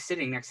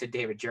sitting next to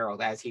David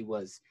Gerald as he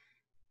was,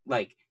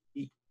 like,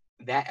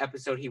 that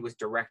episode he was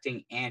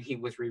directing and he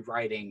was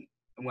rewriting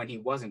when he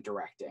wasn't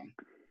directing.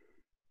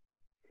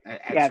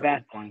 At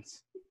certain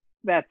points.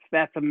 That's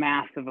a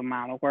massive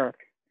amount of work.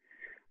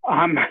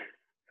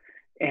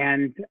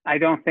 And I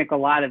don't think a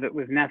lot of it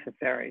was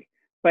necessary.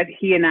 But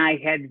he and I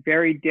had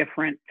very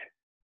different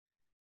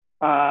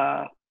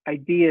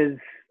ideas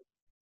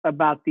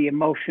about the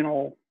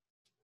emotional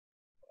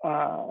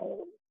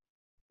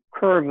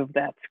curve of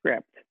that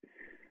script.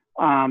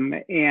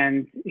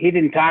 And he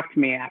didn't talk to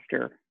me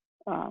after,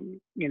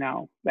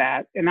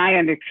 that. And I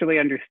actually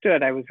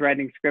understood. I was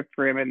writing script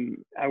for him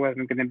and I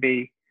wasn't going to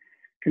be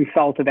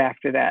consulted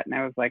after that. And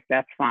I was like,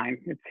 that's fine.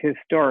 It's his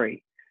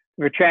story.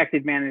 The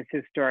Retracted Man is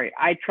his story.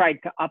 I tried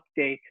to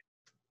update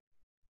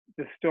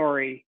the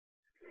story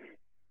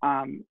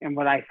in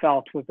what I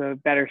felt was a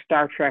better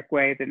Star Trek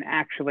way than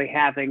actually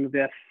having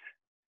this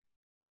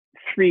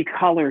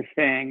 3-color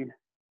thing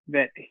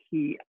that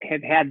he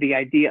had the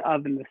idea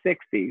of in the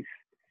 60s,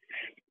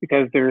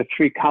 because there are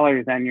 3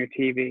 colors on your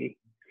TV.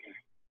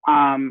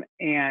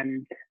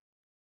 And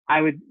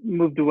I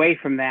moved away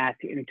from that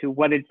into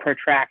what did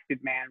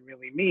Protracted Man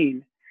really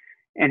mean?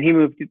 And he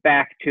moved it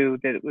back to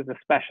that it was a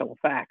special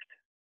effect.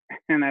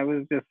 And I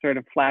was just sort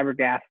of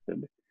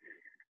flabbergasted.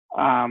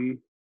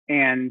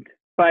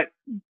 But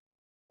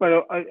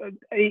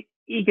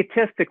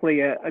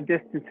egotistically, a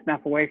distance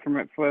enough away from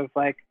it was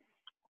like,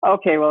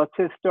 okay, well, it's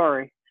his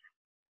story.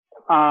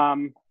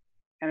 And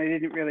I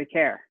didn't really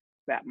care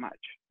that much.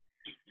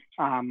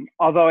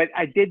 Although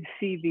I did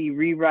see the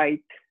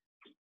rewrite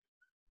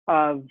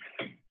of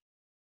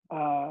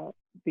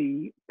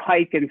the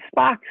Pike and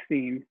Spock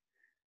scene,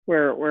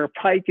 where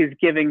Pike is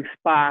giving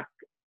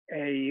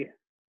he's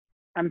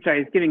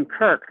giving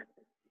Kirk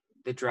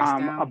the dress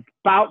down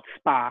about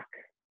Spock.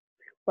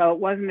 Well, it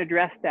wasn't a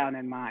dress down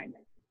in mine;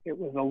 it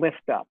was a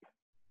lift up.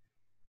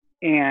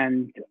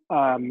 And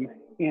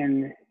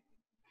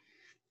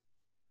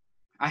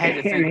I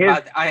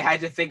had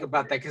to think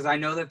about that because I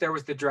know that there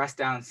was the dress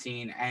down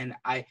scene, and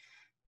I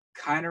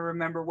kind of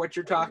remember what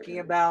you're talking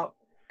about,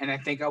 and I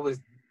think I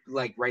was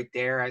like right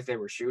there as they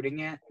were shooting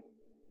it.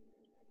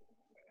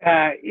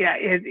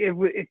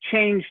 It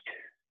changed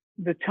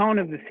the tone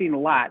of the scene a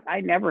lot.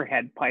 I never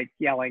had Pike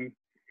yelling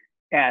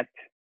at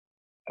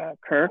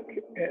Kirk.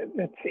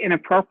 It's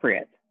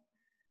inappropriate.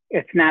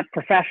 It's not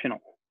professional.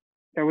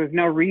 There was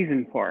no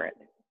reason for it.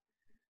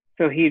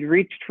 So he'd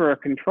reached for a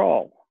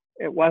control.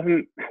 It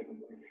wasn't,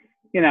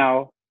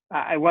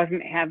 I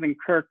wasn't having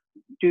Kirk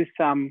do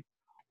some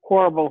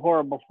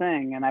horrible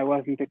thing, and I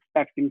wasn't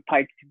expecting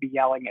Pike to be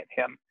yelling at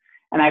him.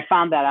 And I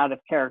found that out of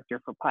character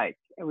for Pike.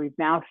 And we've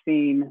now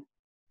seen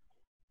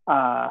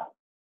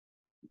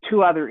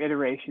two other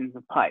iterations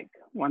of Pike,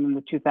 one in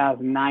the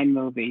 2009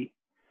 movie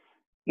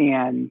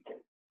and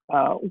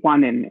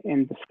one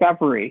in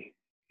Discovery,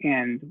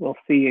 and we'll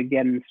see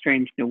again in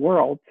Strange New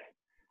Worlds.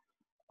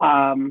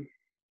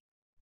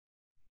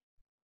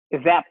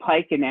 Is that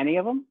Pike in any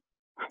of them?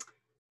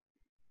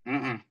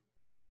 Mm-mm.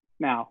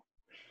 No,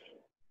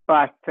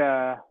 but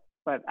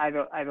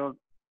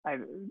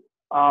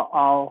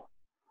all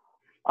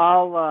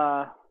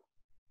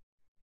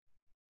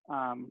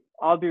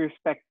due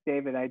respect to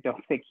David, I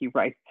don't think he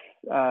writes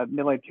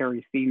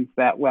military scenes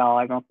that well.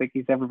 I don't think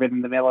he's ever been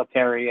in the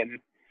military, and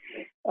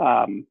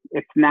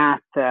it's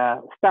not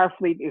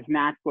Starfleet is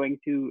not going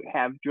to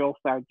have drill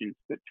sergeants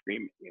that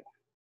scream at you.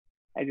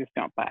 I just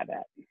don't buy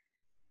that.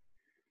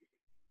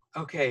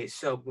 Okay,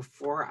 so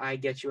before I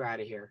get you out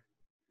of here,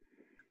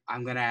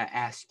 I'm gonna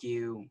ask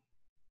you,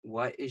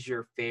 what is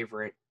your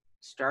favorite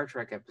Star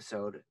Trek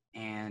episode,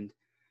 and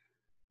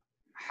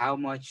how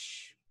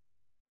much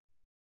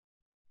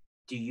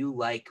do you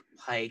like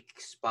Pike,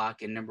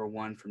 Spock, and Number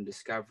One from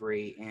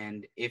Discovery?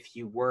 And if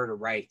you were to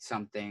write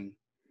something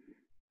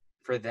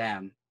for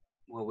them,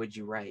 what would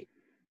you write?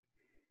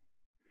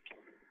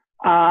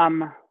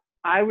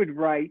 I would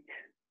write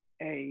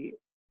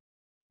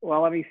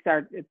well, let me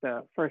start at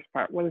the first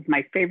part. What is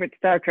my favorite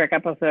Star Trek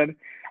episode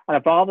out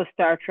of all the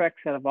Star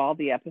Treks, out of all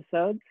the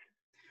episodes?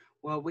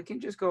 Well, we can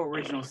just go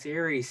original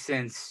series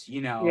since,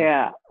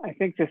 Yeah, I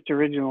think just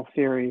original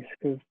series,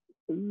 because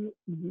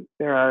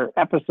there are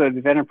episodes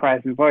of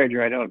Enterprise and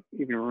Voyager I don't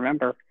even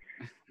remember.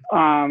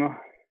 No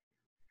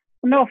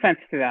offense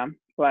to them,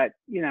 but,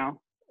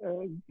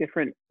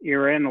 different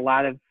era and a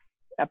lot of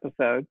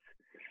episodes.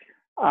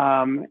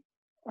 Let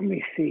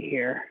me see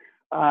here.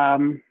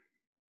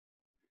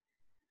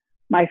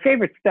 My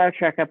favorite Star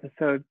Trek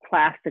episode,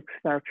 classic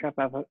Star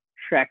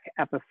Trek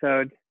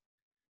episode,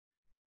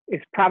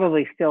 is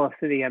probably still A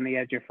City on the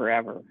Edge of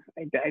Forever.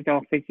 I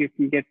don't think you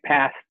can get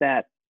past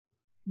that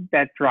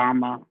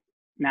drama,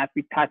 not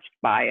be touched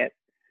by it.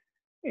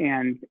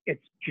 And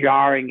it's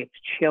jarring, it's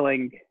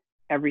chilling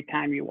every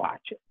time you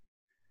watch it.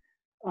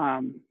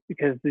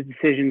 Because the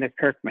decision that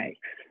Kirk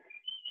makes.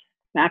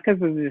 Not because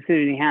of the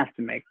decision he has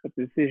to make, but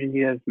the decision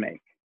he does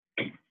make.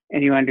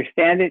 And you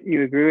understand it, and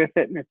you agree with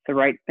it, and it's the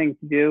right thing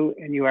to do,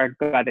 and you are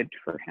gutted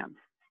for him.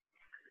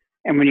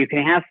 And when you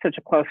can have such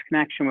a close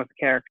connection with a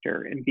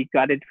character and be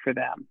gutted for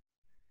them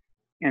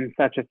in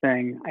such a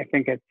thing, I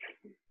think it's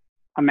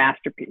a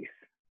masterpiece.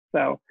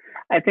 So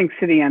I think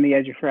City on the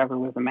Edge of Forever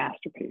was a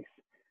masterpiece.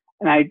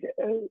 And I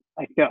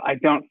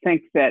don't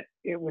think that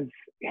it was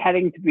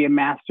heading to be a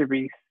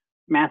masterpiece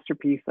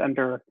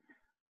under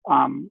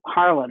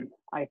Harlan.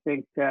 I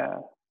think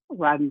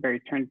Roddenberry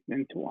turned it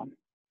into one.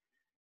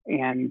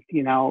 And,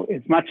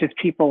 as much as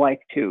people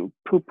like to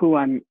poo-poo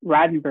on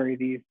Roddenberry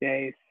these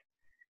days,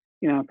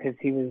 because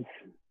he was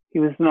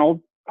an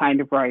old kind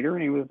of writer,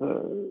 and he was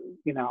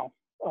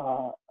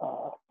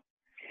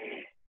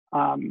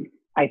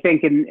I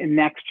think in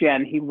Next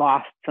Gen he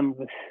lost some of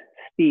his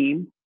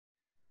steam,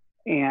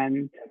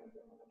 and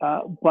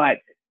but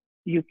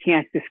you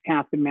can't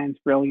discount the man's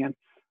brilliance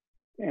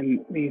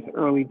in these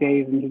early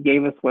days, and he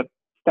gave us what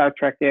Star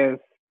Trek is,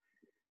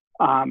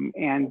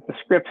 and the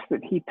scripts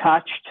that he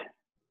touched,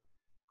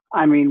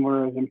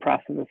 were as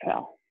impressive as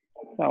hell.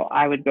 So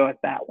I would go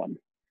with that one.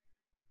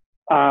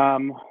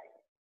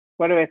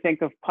 What do I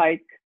think of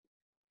Pike,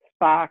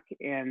 Spock,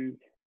 and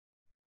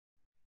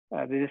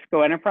the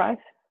Disco Enterprise?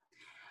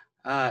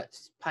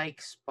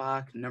 Pike,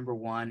 Spock, Number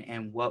One,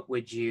 and what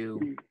would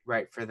you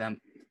write for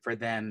them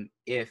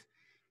if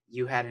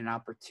you had an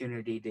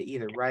opportunity to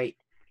either write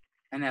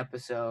an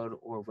episode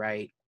or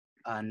write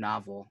a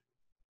novel?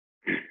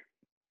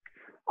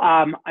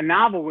 A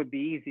novel would be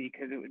easy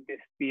because it would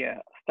just be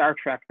a Star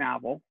Trek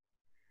novel,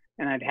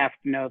 and I'd have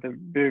to know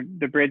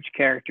the bridge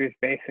characters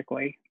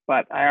basically.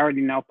 But I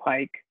already know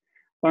Pike.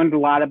 Learned a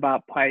lot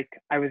about Pike.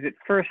 I was at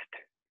first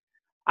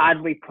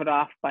oddly put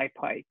off by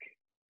Pike,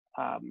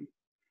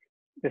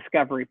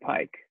 Discovery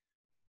Pike,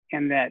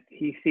 and that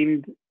he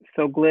seemed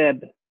so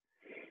glib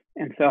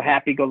and so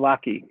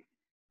happy-go-lucky.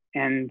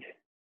 And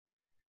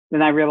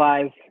then I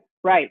realized,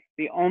 right,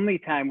 the only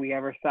time we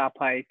ever saw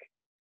Pike,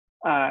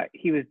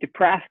 he was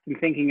depressed and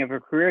thinking of a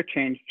career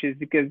change, which is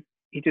because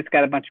he just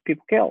got a bunch of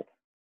people killed.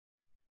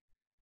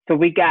 So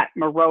we got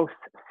morose,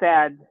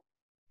 sad,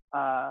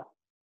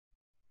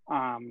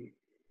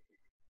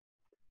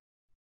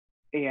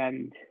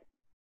 and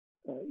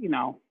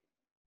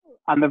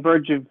on the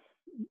verge of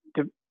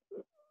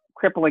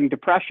crippling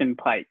depression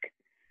Pike.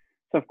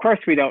 So of course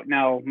we don't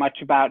know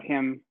much about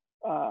him,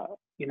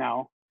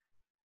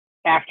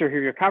 after he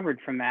recovered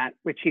from that,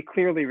 which he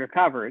clearly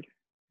recovered.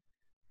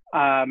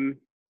 And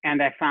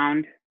I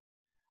found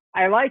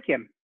I like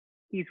him.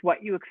 He's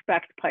what you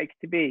expect Pike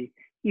to be.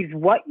 He's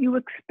what you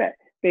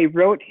expect. They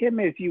wrote him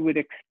as you would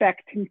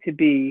expect him to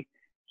be,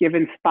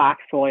 given Spock's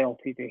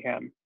loyalty to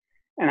him.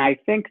 And I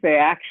think they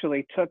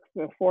actually took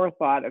the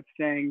forethought of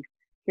saying,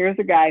 here's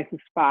a guy who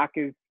Spock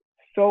is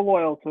so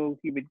loyal to,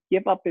 he would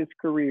give up his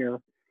career.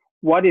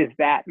 What is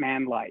that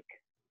man like?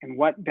 And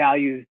what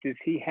values does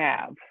he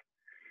have?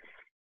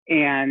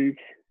 And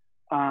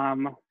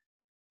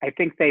I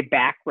think they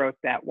back wrote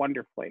that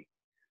wonderfully.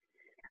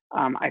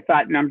 I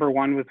thought number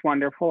one was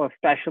wonderful,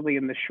 especially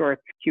in the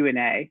shorts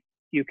Q&A.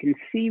 You can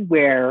see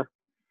where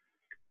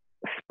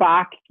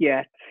Spock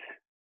gets,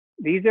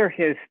 these are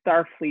his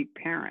Starfleet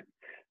parents,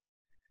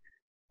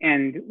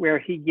 and where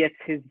he gets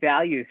his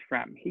values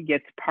from. He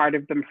gets part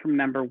of them from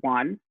number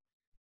one,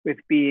 with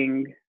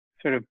being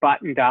sort of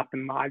buttoned up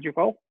and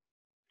logical.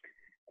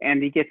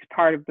 And he gets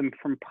part of them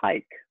from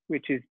Pike,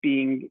 which is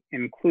being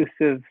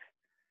inclusive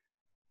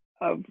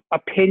of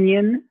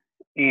opinion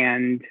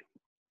and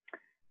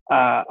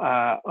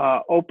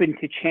open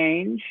to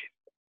change,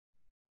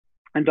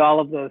 and all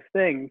of those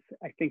things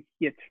I think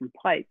he gets from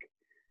Pike.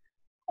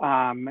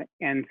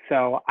 And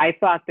so I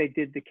thought they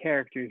did the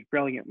characters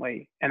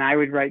brilliantly. And I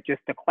would write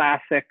just a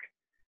classic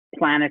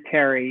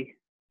planetary,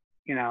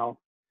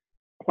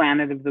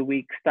 Planet of the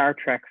Week Star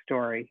Trek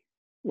story,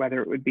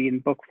 whether it would be in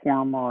book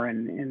form or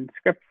in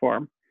script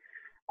form,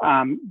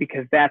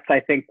 because that's, I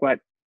think, what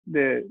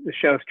the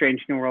show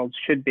Strange New Worlds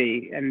should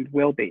be and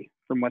will be,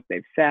 from what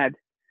they've said,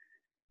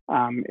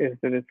 is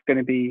that it's going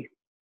to be,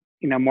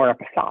 more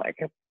episodic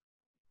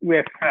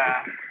with,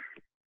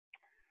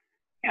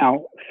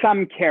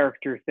 some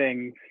character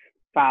things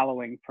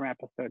following from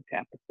episode to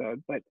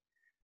episode, but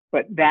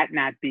that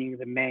not being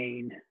the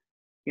main,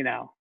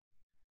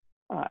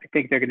 I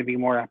think they're going to be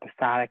more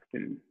episodic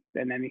than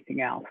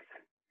anything else.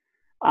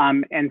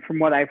 And from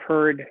what I've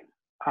heard,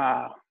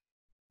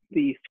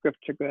 the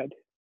scripts are good,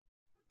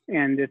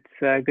 and it's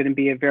going to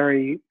be a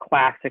very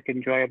classic,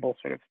 enjoyable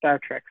sort of Star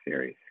Trek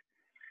series.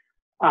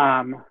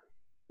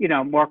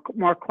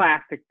 More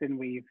classic than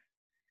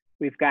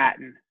we've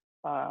gotten.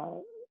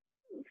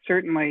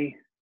 Certainly,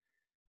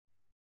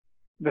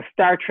 the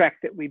Star Trek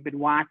that we've been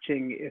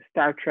watching is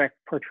Star Trek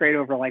portrayed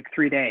over like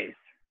 3 days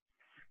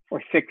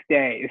or 6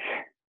 days.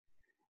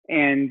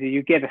 And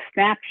you get a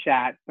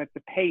snapshot, but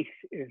the pace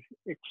is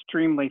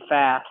extremely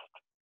fast.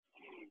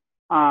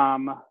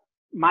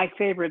 My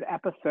favorite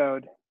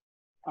episode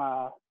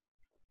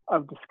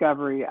of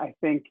Discovery, I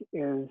think,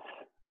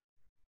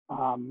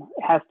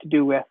 has to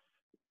do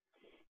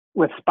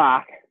with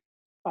Spock,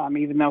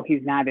 even though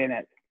he's not in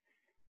it.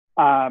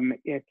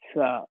 It's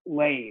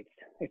Lathe.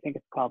 I think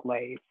it's called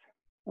Lathe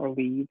or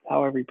Leeds,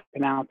 however you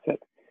pronounce it.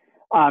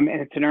 And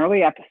it's an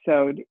early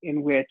episode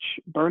in which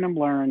Burnham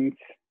learns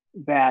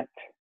that,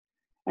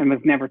 and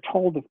was never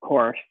told, of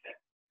course,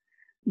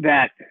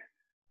 that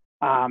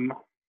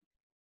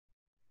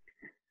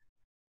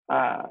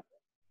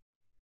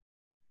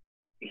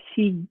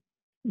he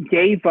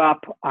gave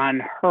up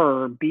on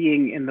her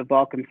being in the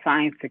Vulcan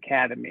Science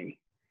Academy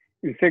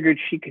and figured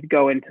she could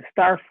go into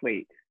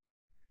Starfleet,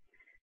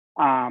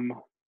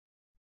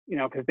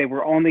 because they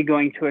were only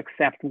going to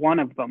accept one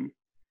of them.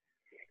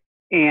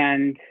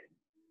 And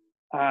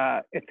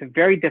it's a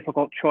very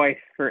difficult choice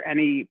for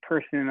any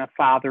person in a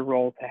father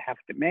role to have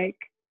to make.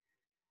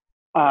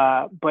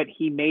 But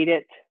he made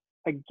it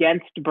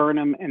against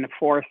Burnham and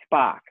for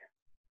Spock.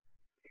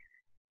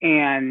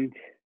 And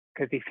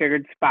because he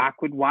figured Spock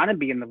would want to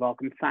be in the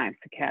Vulcan Science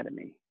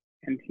Academy.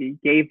 And he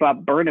gave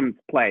up Burnham's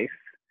place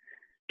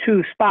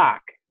to Spock,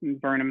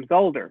 and Burnham's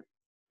older.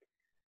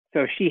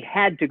 So she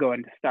had to go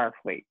into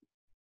Starfleet.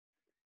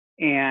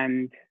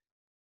 And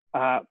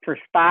for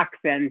Spock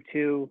then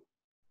to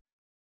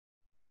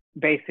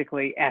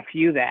basically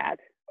FU that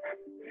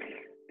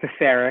to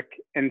Sarek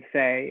and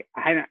say,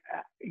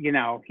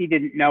 he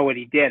didn't know what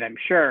he did, I'm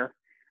sure,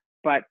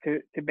 but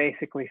to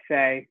basically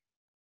say,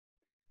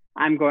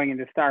 I'm going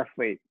into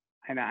Starfleet,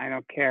 and I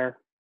don't care,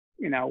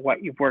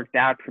 what you've worked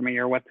out for me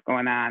or what's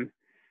going on.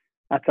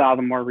 That's all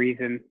the more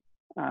reason.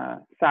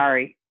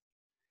 Sorry,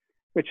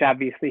 which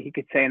obviously he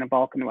could say in a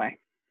Vulcan way.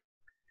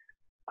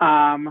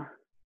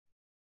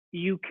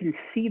 You can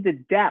see the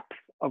depth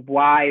of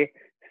why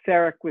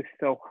Sarek was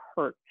so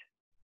hurt.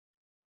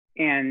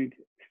 And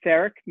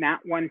Sarek, not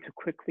one to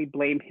quickly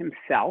blame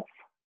himself,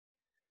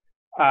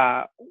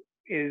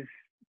 is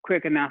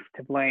quick enough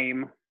to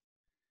blame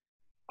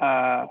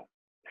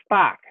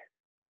Spock,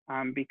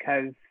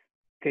 because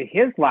to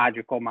his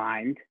logical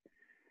mind,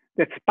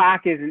 that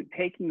Spock isn't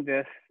taking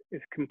this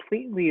is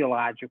completely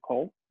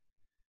illogical.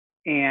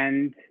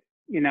 And,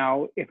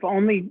 if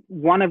only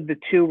one of the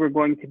two were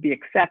going to be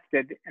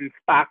accepted and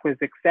Spock was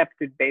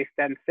accepted based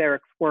on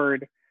Sarek's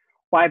word,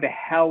 why the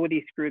hell would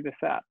he screw this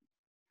up?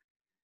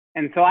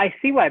 And so I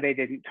see why they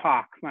didn't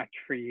talk much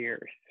for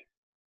years.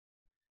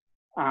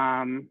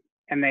 And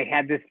they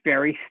had this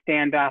very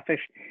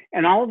standoffish,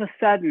 and all of a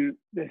sudden,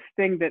 this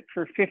thing that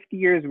for 50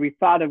 years we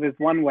thought of as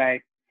one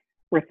way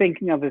we're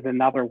thinking of as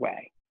another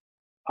way.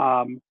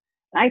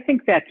 I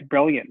think that's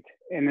brilliant.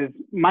 And as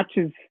much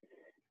as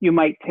you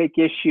might take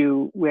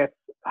issue with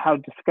how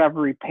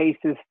Discovery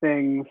paces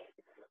things,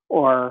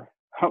 or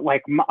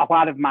like a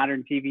lot of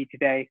modern TV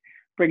today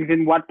brings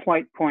in one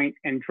point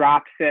and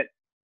drops it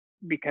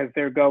because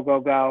they're go, go,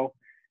 go.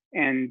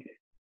 And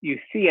you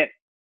see it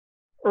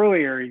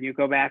earlier and you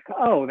go back,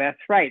 oh, that's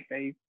right.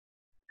 They,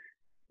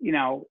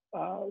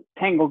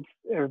 tangled,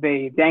 or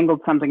they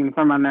dangled something in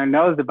someone their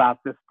nose about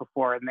this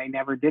before and they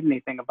never did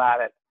anything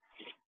about it.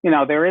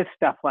 There is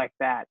stuff like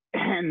that,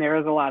 and there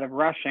is a lot of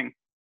rushing.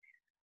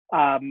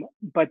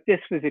 But this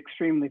was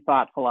extremely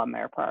thoughtful on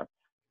their part.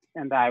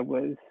 And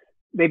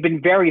they've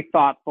been very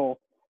thoughtful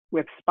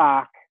with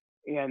Spock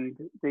and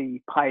the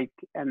Pike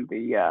and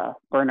the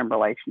Burnham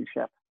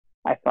relationship,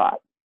 I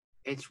thought.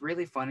 It's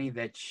really funny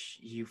that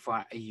you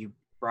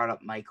brought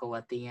up Michael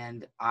at the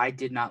end. I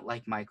did not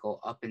like Michael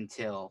up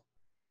until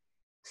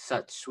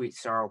Such Sweet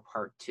Sorrow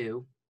Part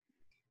 2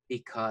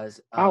 because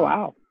oh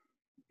wow,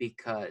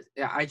 because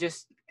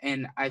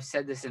and I've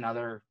said this in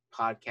other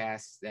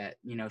podcasts that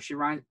she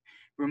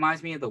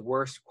reminds me of the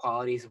worst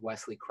qualities of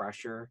Wesley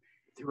Crusher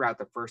throughout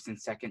the first and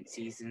second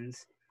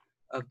seasons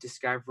of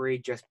Discovery,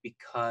 just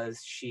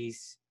because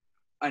she's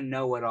a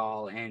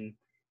know-it-all, and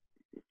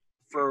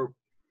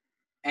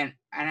I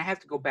have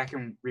to go back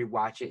and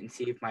rewatch it and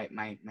see if my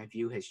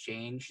view has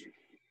changed,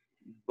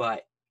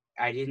 but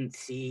I didn't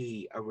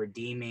see a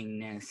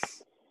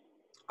redeemingness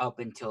up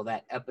until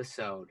that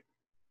episode,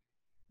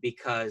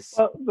 because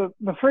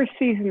the first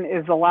season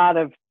is a lot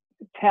of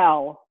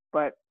tell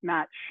but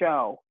not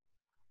show,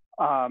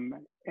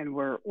 and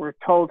we're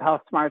told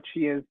how smart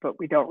she is, but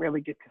we don't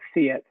really get to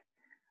see it.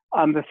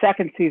 The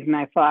second season,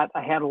 I thought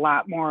I had a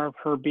lot more of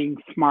her being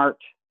smart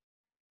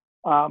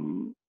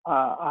on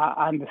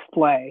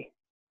display,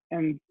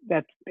 and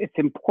it's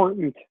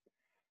important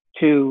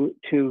to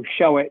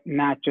show it,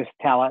 not just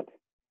tell it.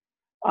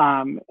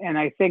 And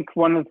I think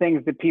one of the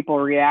things that people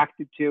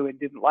reacted to and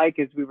didn't like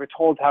is we were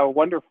told how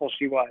wonderful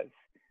she was,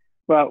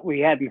 but we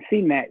hadn't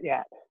seen that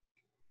yet.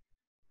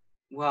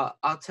 Well,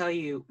 I'll tell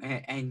you,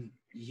 and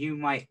you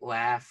might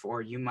laugh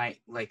or you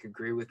might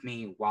agree with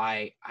me,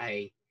 why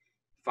I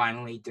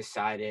finally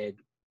decided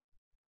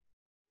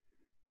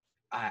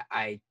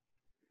I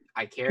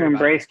care to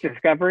embrace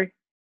Discovery.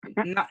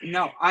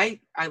 No, I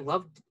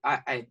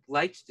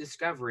liked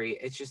Discovery.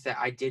 It's just that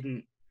I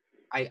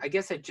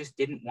guess I just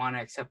didn't want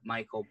to accept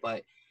Michael.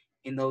 But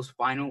in those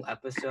final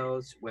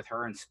episodes with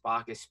her and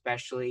Spock,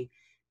 especially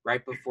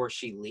right before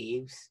she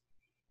leaves,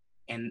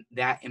 and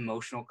that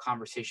emotional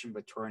conversation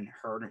between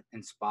her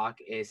and Spock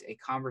is a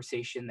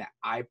conversation that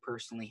I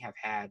personally have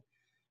had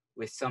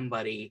with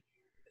somebody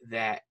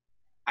that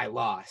I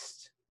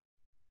lost.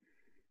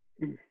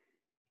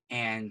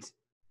 And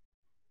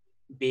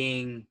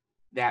being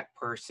that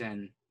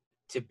person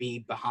to be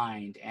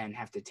behind and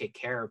have to take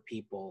care of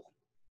people,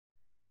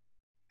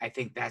 I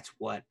think that's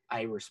what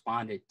I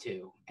responded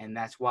to. And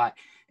that's why,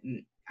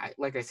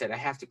 like I said, I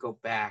have to go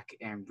back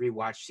and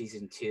rewatch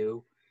season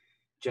 2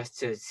 just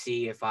to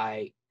see if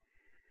my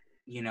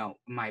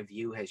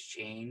view has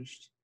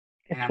changed.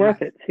 It's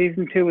worth it.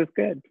 Season 2 was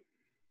good.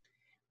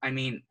 I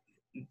mean,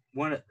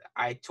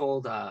 I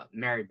told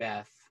Mary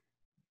Beth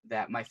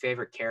that my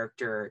favorite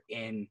character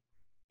in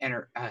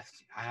I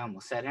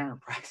almost said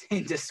Enterprise,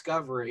 in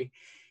Discovery,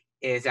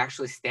 is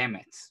actually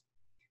Stamets,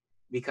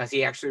 because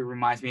he actually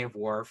reminds me of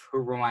Worf, who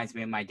reminds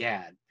me of my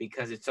dad,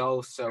 because it's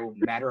all so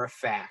matter of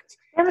fact.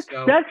 That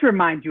does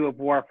remind you of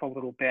Worf a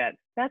little bit.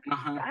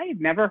 I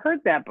had never heard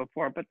that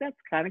before, but that's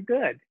kind of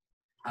good.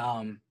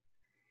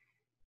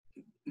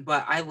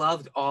 But I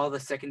loved all the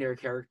secondary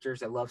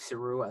characters. I loved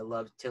Saru. I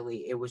loved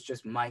Tilly. It was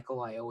just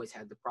Michael I always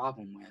had the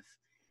problem with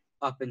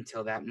up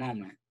until that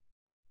moment.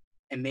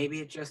 And maybe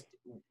it's just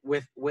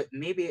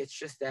maybe it's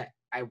just that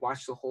I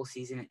watched the whole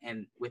season,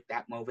 and with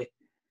that moment,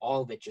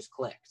 all of it just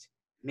clicked.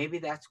 Maybe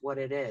that's what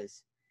it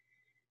is.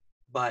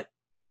 But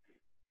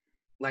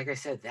like I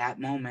said, that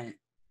moment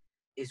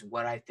is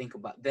what I think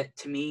about. That,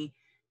 to me,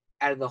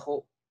 out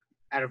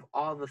of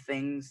all the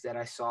things that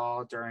I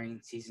saw during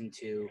season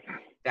 2,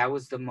 that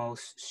was the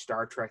most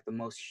Star Trek, the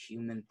most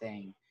human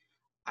thing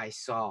I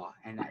saw,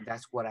 and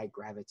that's what I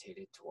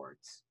gravitated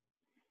towards.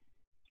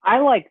 I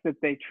like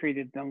that they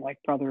treated them like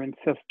brother and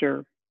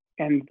sister,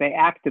 and they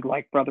acted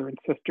like brother and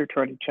sister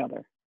toward each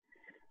other.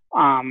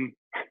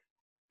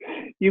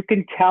 You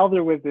can tell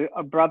there was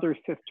a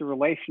brother-sister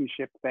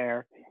relationship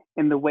there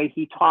in the way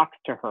he talks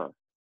to her.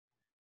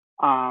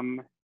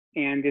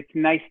 And it's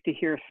nice to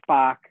hear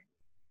Spock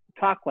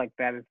talk like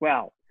that as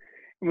well.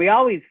 And we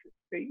always,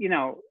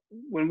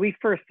 when we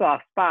first saw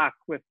Spock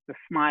with the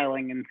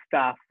smiling and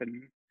stuff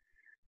and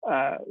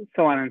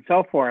so on and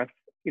so forth,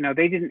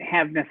 they didn't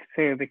have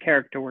necessarily the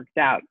character worked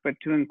out, but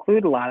to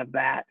include a lot of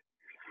that,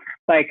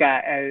 like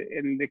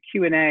in the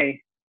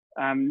Q&A,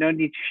 no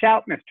need to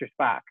shout, Mr.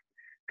 Spock,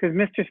 because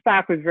Mr.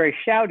 Spock was very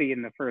shouty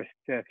in the first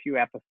few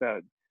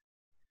episodes.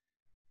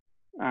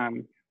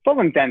 Full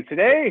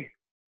intensity.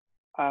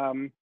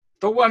 The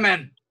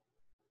women.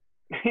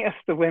 Yes,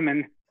 the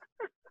women.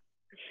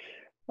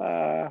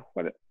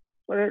 what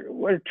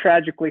a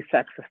tragically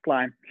sexist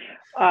line.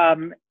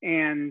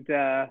 And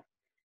I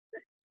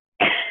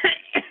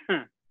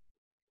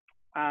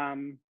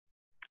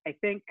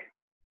think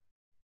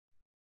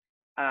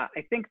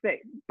that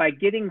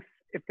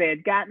if they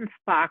had gotten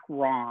Spock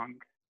wrong,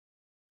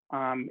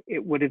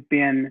 it would have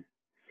been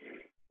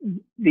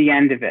the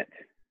end of it.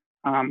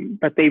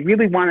 But they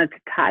really wanted to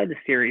tie the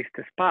series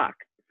to Spock,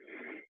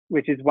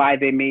 which is why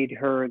they made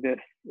her this,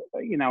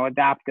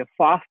 adoptive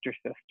foster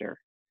sister.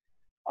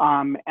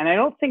 And I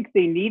don't think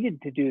they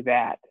needed to do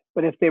that,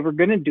 but if they were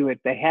going to do it,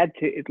 they had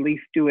to at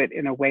least do it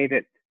in a way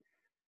that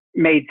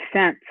made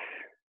sense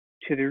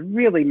to the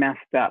really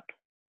messed up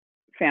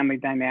family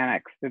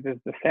dynamics that is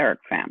the Sarek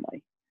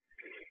family.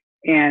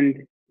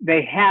 And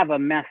they have a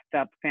messed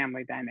up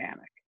family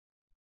dynamic.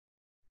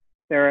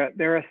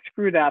 They're a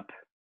screwed up,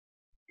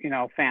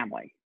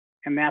 family,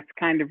 and that's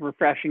kind of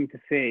refreshing to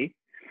see.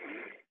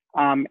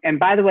 And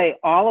by the way,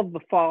 all of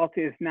the fault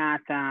is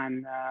not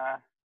on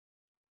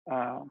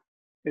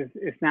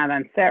not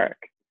on Sarek.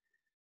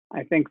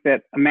 I think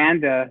that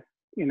Amanda,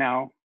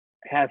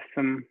 has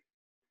some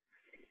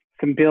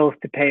bills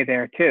to pay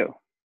there too,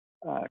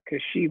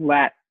 because she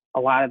let a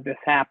lot of this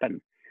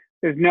happen.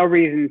 There's no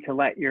reason to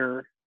let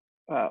your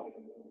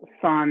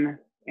son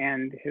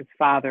and his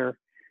father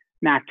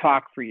not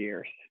talk for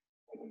years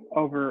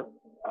over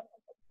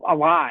a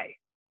lie,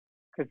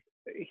 because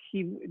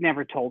he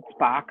never told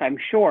Spock. I'm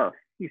sure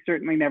he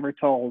certainly never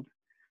told,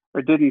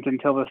 or didn't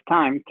until this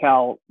time,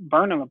 tell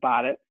Burnham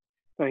about it.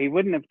 So he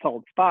wouldn't have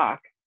told Spock.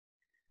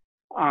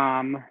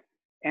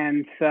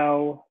 And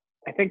so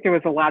I think there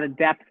was a lot of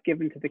depth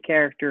given to the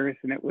characters,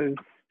 and it was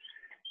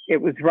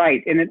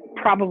right. And it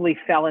probably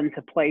fell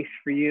into place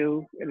for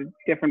you at a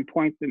different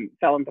point than it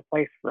fell into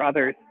place for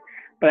others.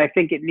 But I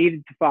think it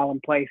needed to fall in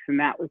place, and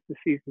that was the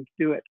season to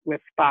do it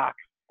with Spock.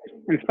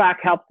 And Spock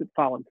helped it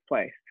fall into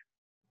place.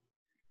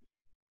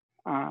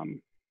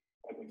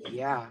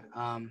 Yeah.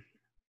 And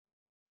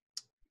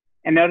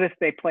notice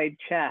they played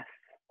chess,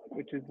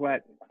 which is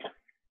what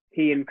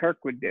he and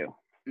Kirk would do.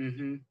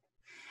 Mm-hmm.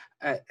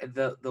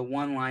 The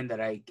one line that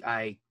I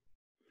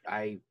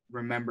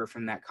remember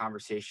from that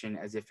conversation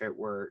as if it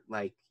were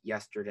like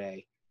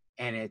yesterday,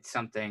 and it's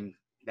something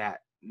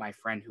that my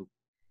friend who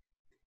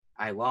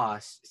I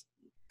lost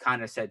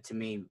kind of said to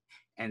me,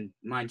 and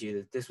mind you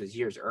that this was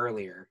years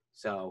earlier.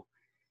 So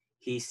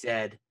he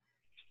said,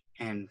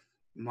 and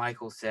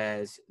Michael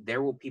says,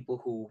 there will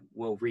people who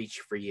will reach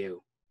for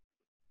you.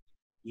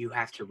 You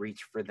have to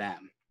reach for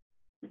them.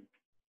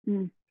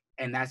 Mm.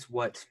 And that's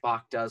what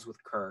Spock does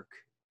with Kirk.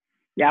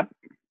 Yep.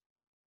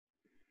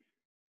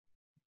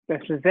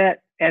 This is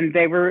it. And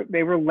they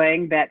were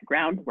laying that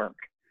groundwork,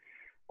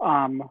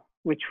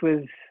 which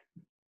was,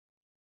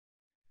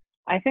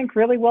 I think,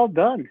 really well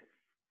done.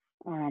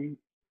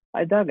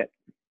 I dug it.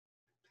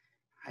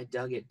 I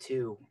dug it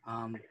too.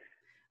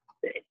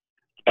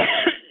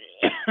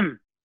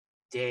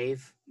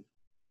 Dave,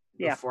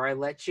 before I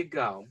let you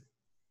go,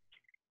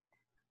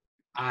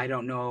 I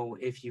don't know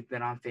if you've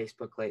been on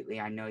Facebook lately.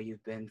 I know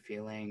you've been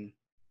feeling,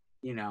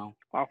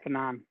 off and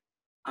on.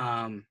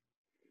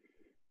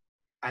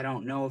 I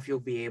don't know if you'll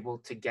be able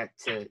to get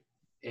to,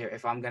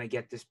 if I'm going to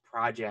get this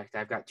project.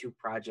 I've got 2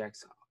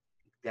 projects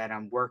that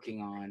I'm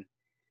working on.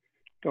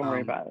 Don't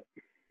worry about it.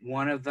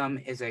 One of them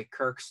is a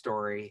Kirk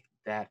story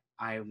that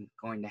I'm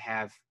going to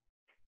have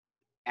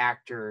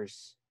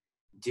actors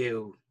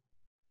do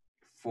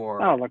for...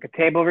 Oh, like a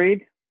table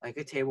read? Like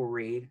a table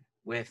read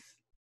with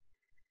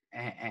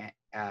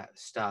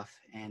stuff.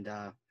 And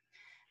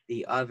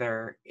the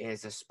other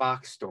is a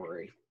Spock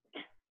story,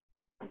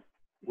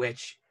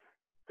 which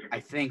I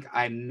think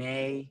I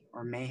may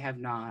or may have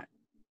not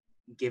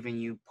given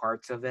you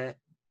parts of it,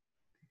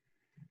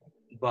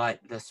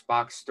 but the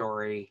Spock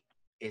story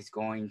is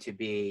going to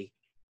be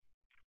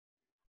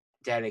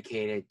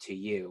dedicated to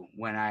you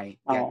when I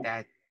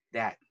get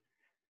that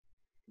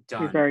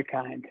done. You're very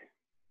kind.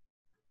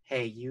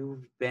 Hey,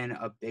 you've been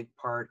a big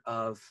part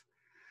of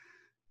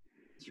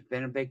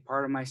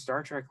my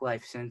Star Trek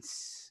life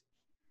since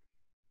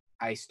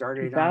I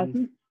started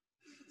 2000?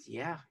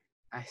 Yeah.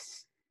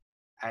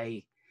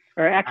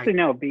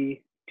 No,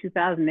 be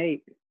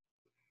 2008.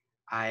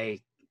 I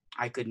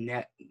could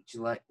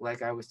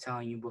like I was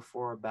telling you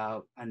before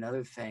about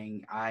another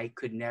thing, I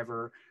could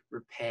never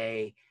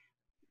repay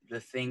the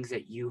things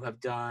that you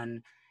have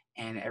done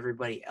and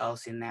everybody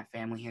else in that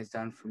family has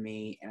done for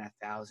me in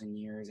 1,000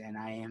 years, and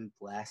I am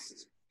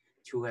blessed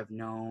to have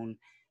known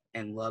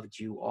and loved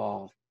you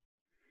all.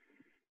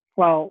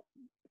 Well,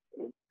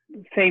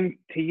 same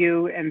to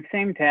you, and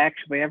same to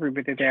actually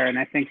everybody there. And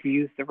I think you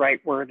used the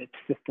right word. It's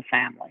just a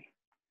family.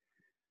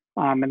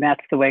 And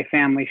that's the way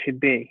family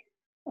should be,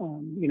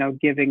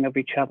 giving of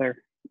each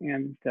other.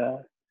 And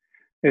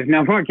there's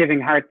no more giving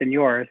heart than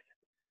yours.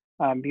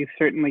 You've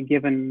certainly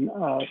given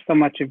so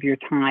much of your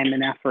time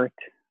and effort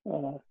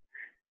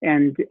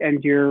and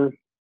your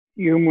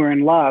humor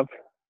and love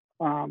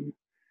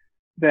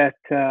that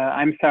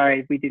I'm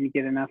sorry we didn't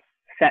get enough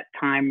set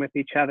time with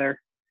each other.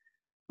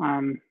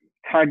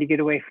 It's hard to get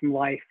away from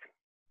life.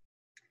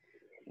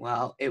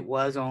 Well, it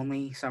was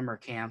only summer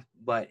camp,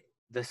 but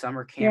the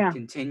summer camp Yeah.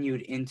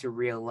 continued into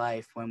real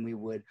life when we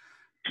would,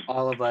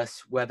 all of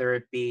us, whether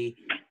it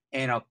be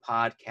in a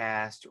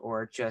podcast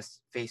or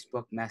just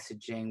Facebook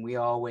messaging, we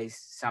always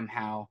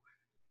somehow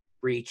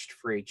reached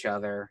for each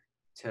other,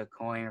 to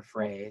coin a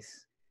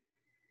phrase.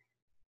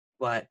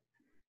 But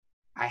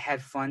I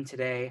had fun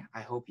today.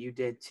 I hope you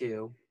did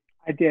too.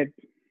 I did.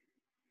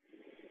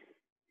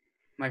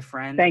 My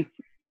friend,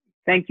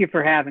 Thank you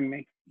for having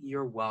me.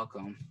 you're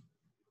welcome.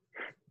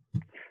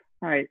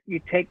 All right. You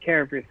take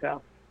care of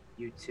yourself.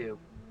 You too.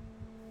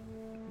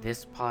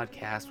 This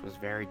podcast was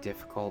very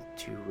difficult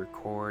to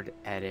record,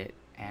 edit,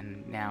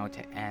 and now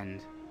to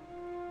end.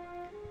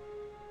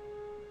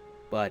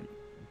 But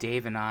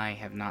Dave and I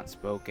have not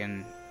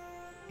spoken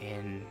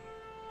in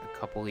a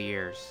couple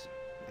years,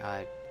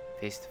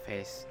 face to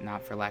face,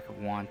 not for lack of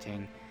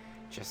wanting,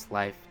 just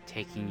life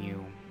taking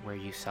you where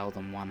you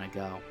seldom want to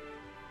go.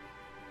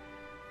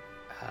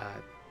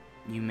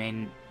 You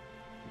may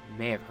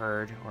have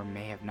heard or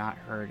may have not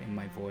heard in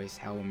my voice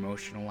how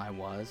emotional I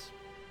was,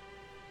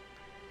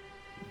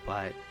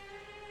 but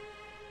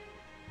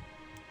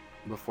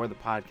before the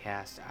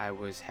podcast I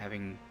was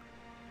having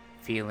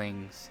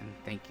feelings and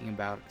thinking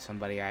about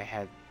somebody I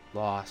had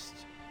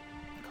lost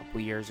a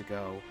couple years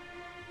ago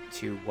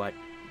to what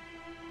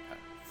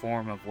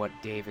form of what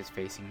Dave is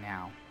facing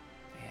now,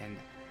 and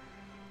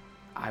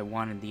I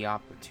wanted the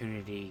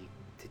opportunity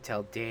to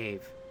tell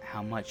Dave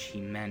how much he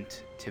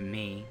meant to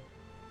me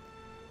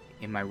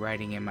in my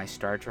writing in my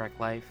Star Trek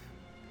life,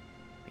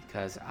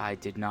 because I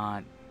did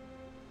not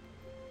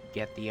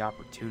get the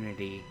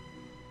opportunity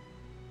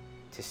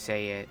to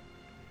say it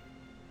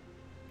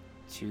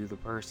to the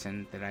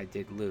person that I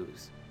did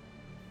lose.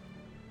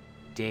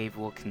 Dave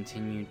will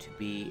continue to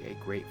be a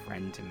great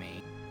friend to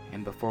me.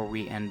 And before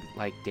we end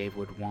like Dave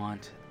would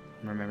want,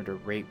 remember to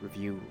rate,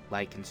 review,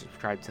 like, and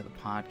subscribe to the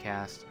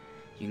podcast.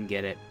 You can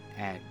get it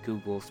at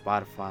Google,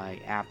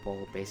 Spotify,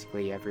 Apple,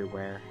 basically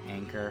everywhere,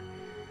 Anchor.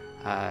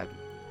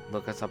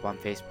 Look us up on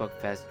Facebook,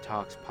 Fez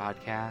Talks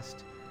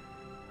Podcast,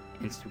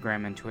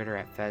 Instagram and Twitter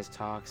at Fez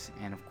Talks,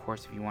 and of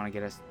course, if you want to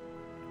get us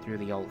through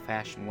the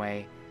old-fashioned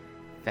way,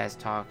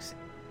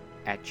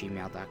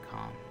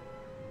 feztalks@gmail.com.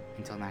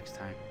 Until next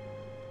time.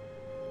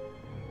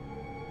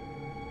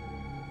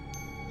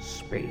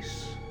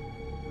 Space,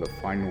 the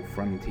final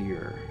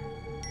frontier.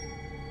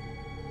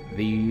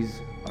 These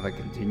are the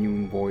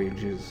continuing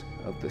voyages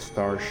of the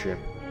Starship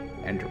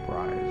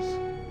Enterprise,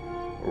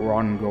 our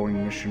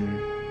ongoing mission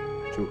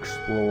to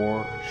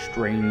explore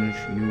strange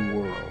new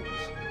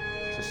worlds,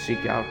 to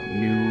seek out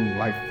new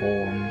life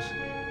forms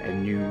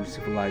and new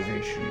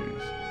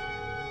civilizations,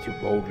 to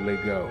boldly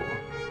go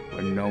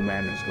where no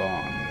man has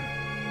gone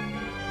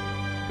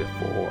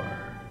before.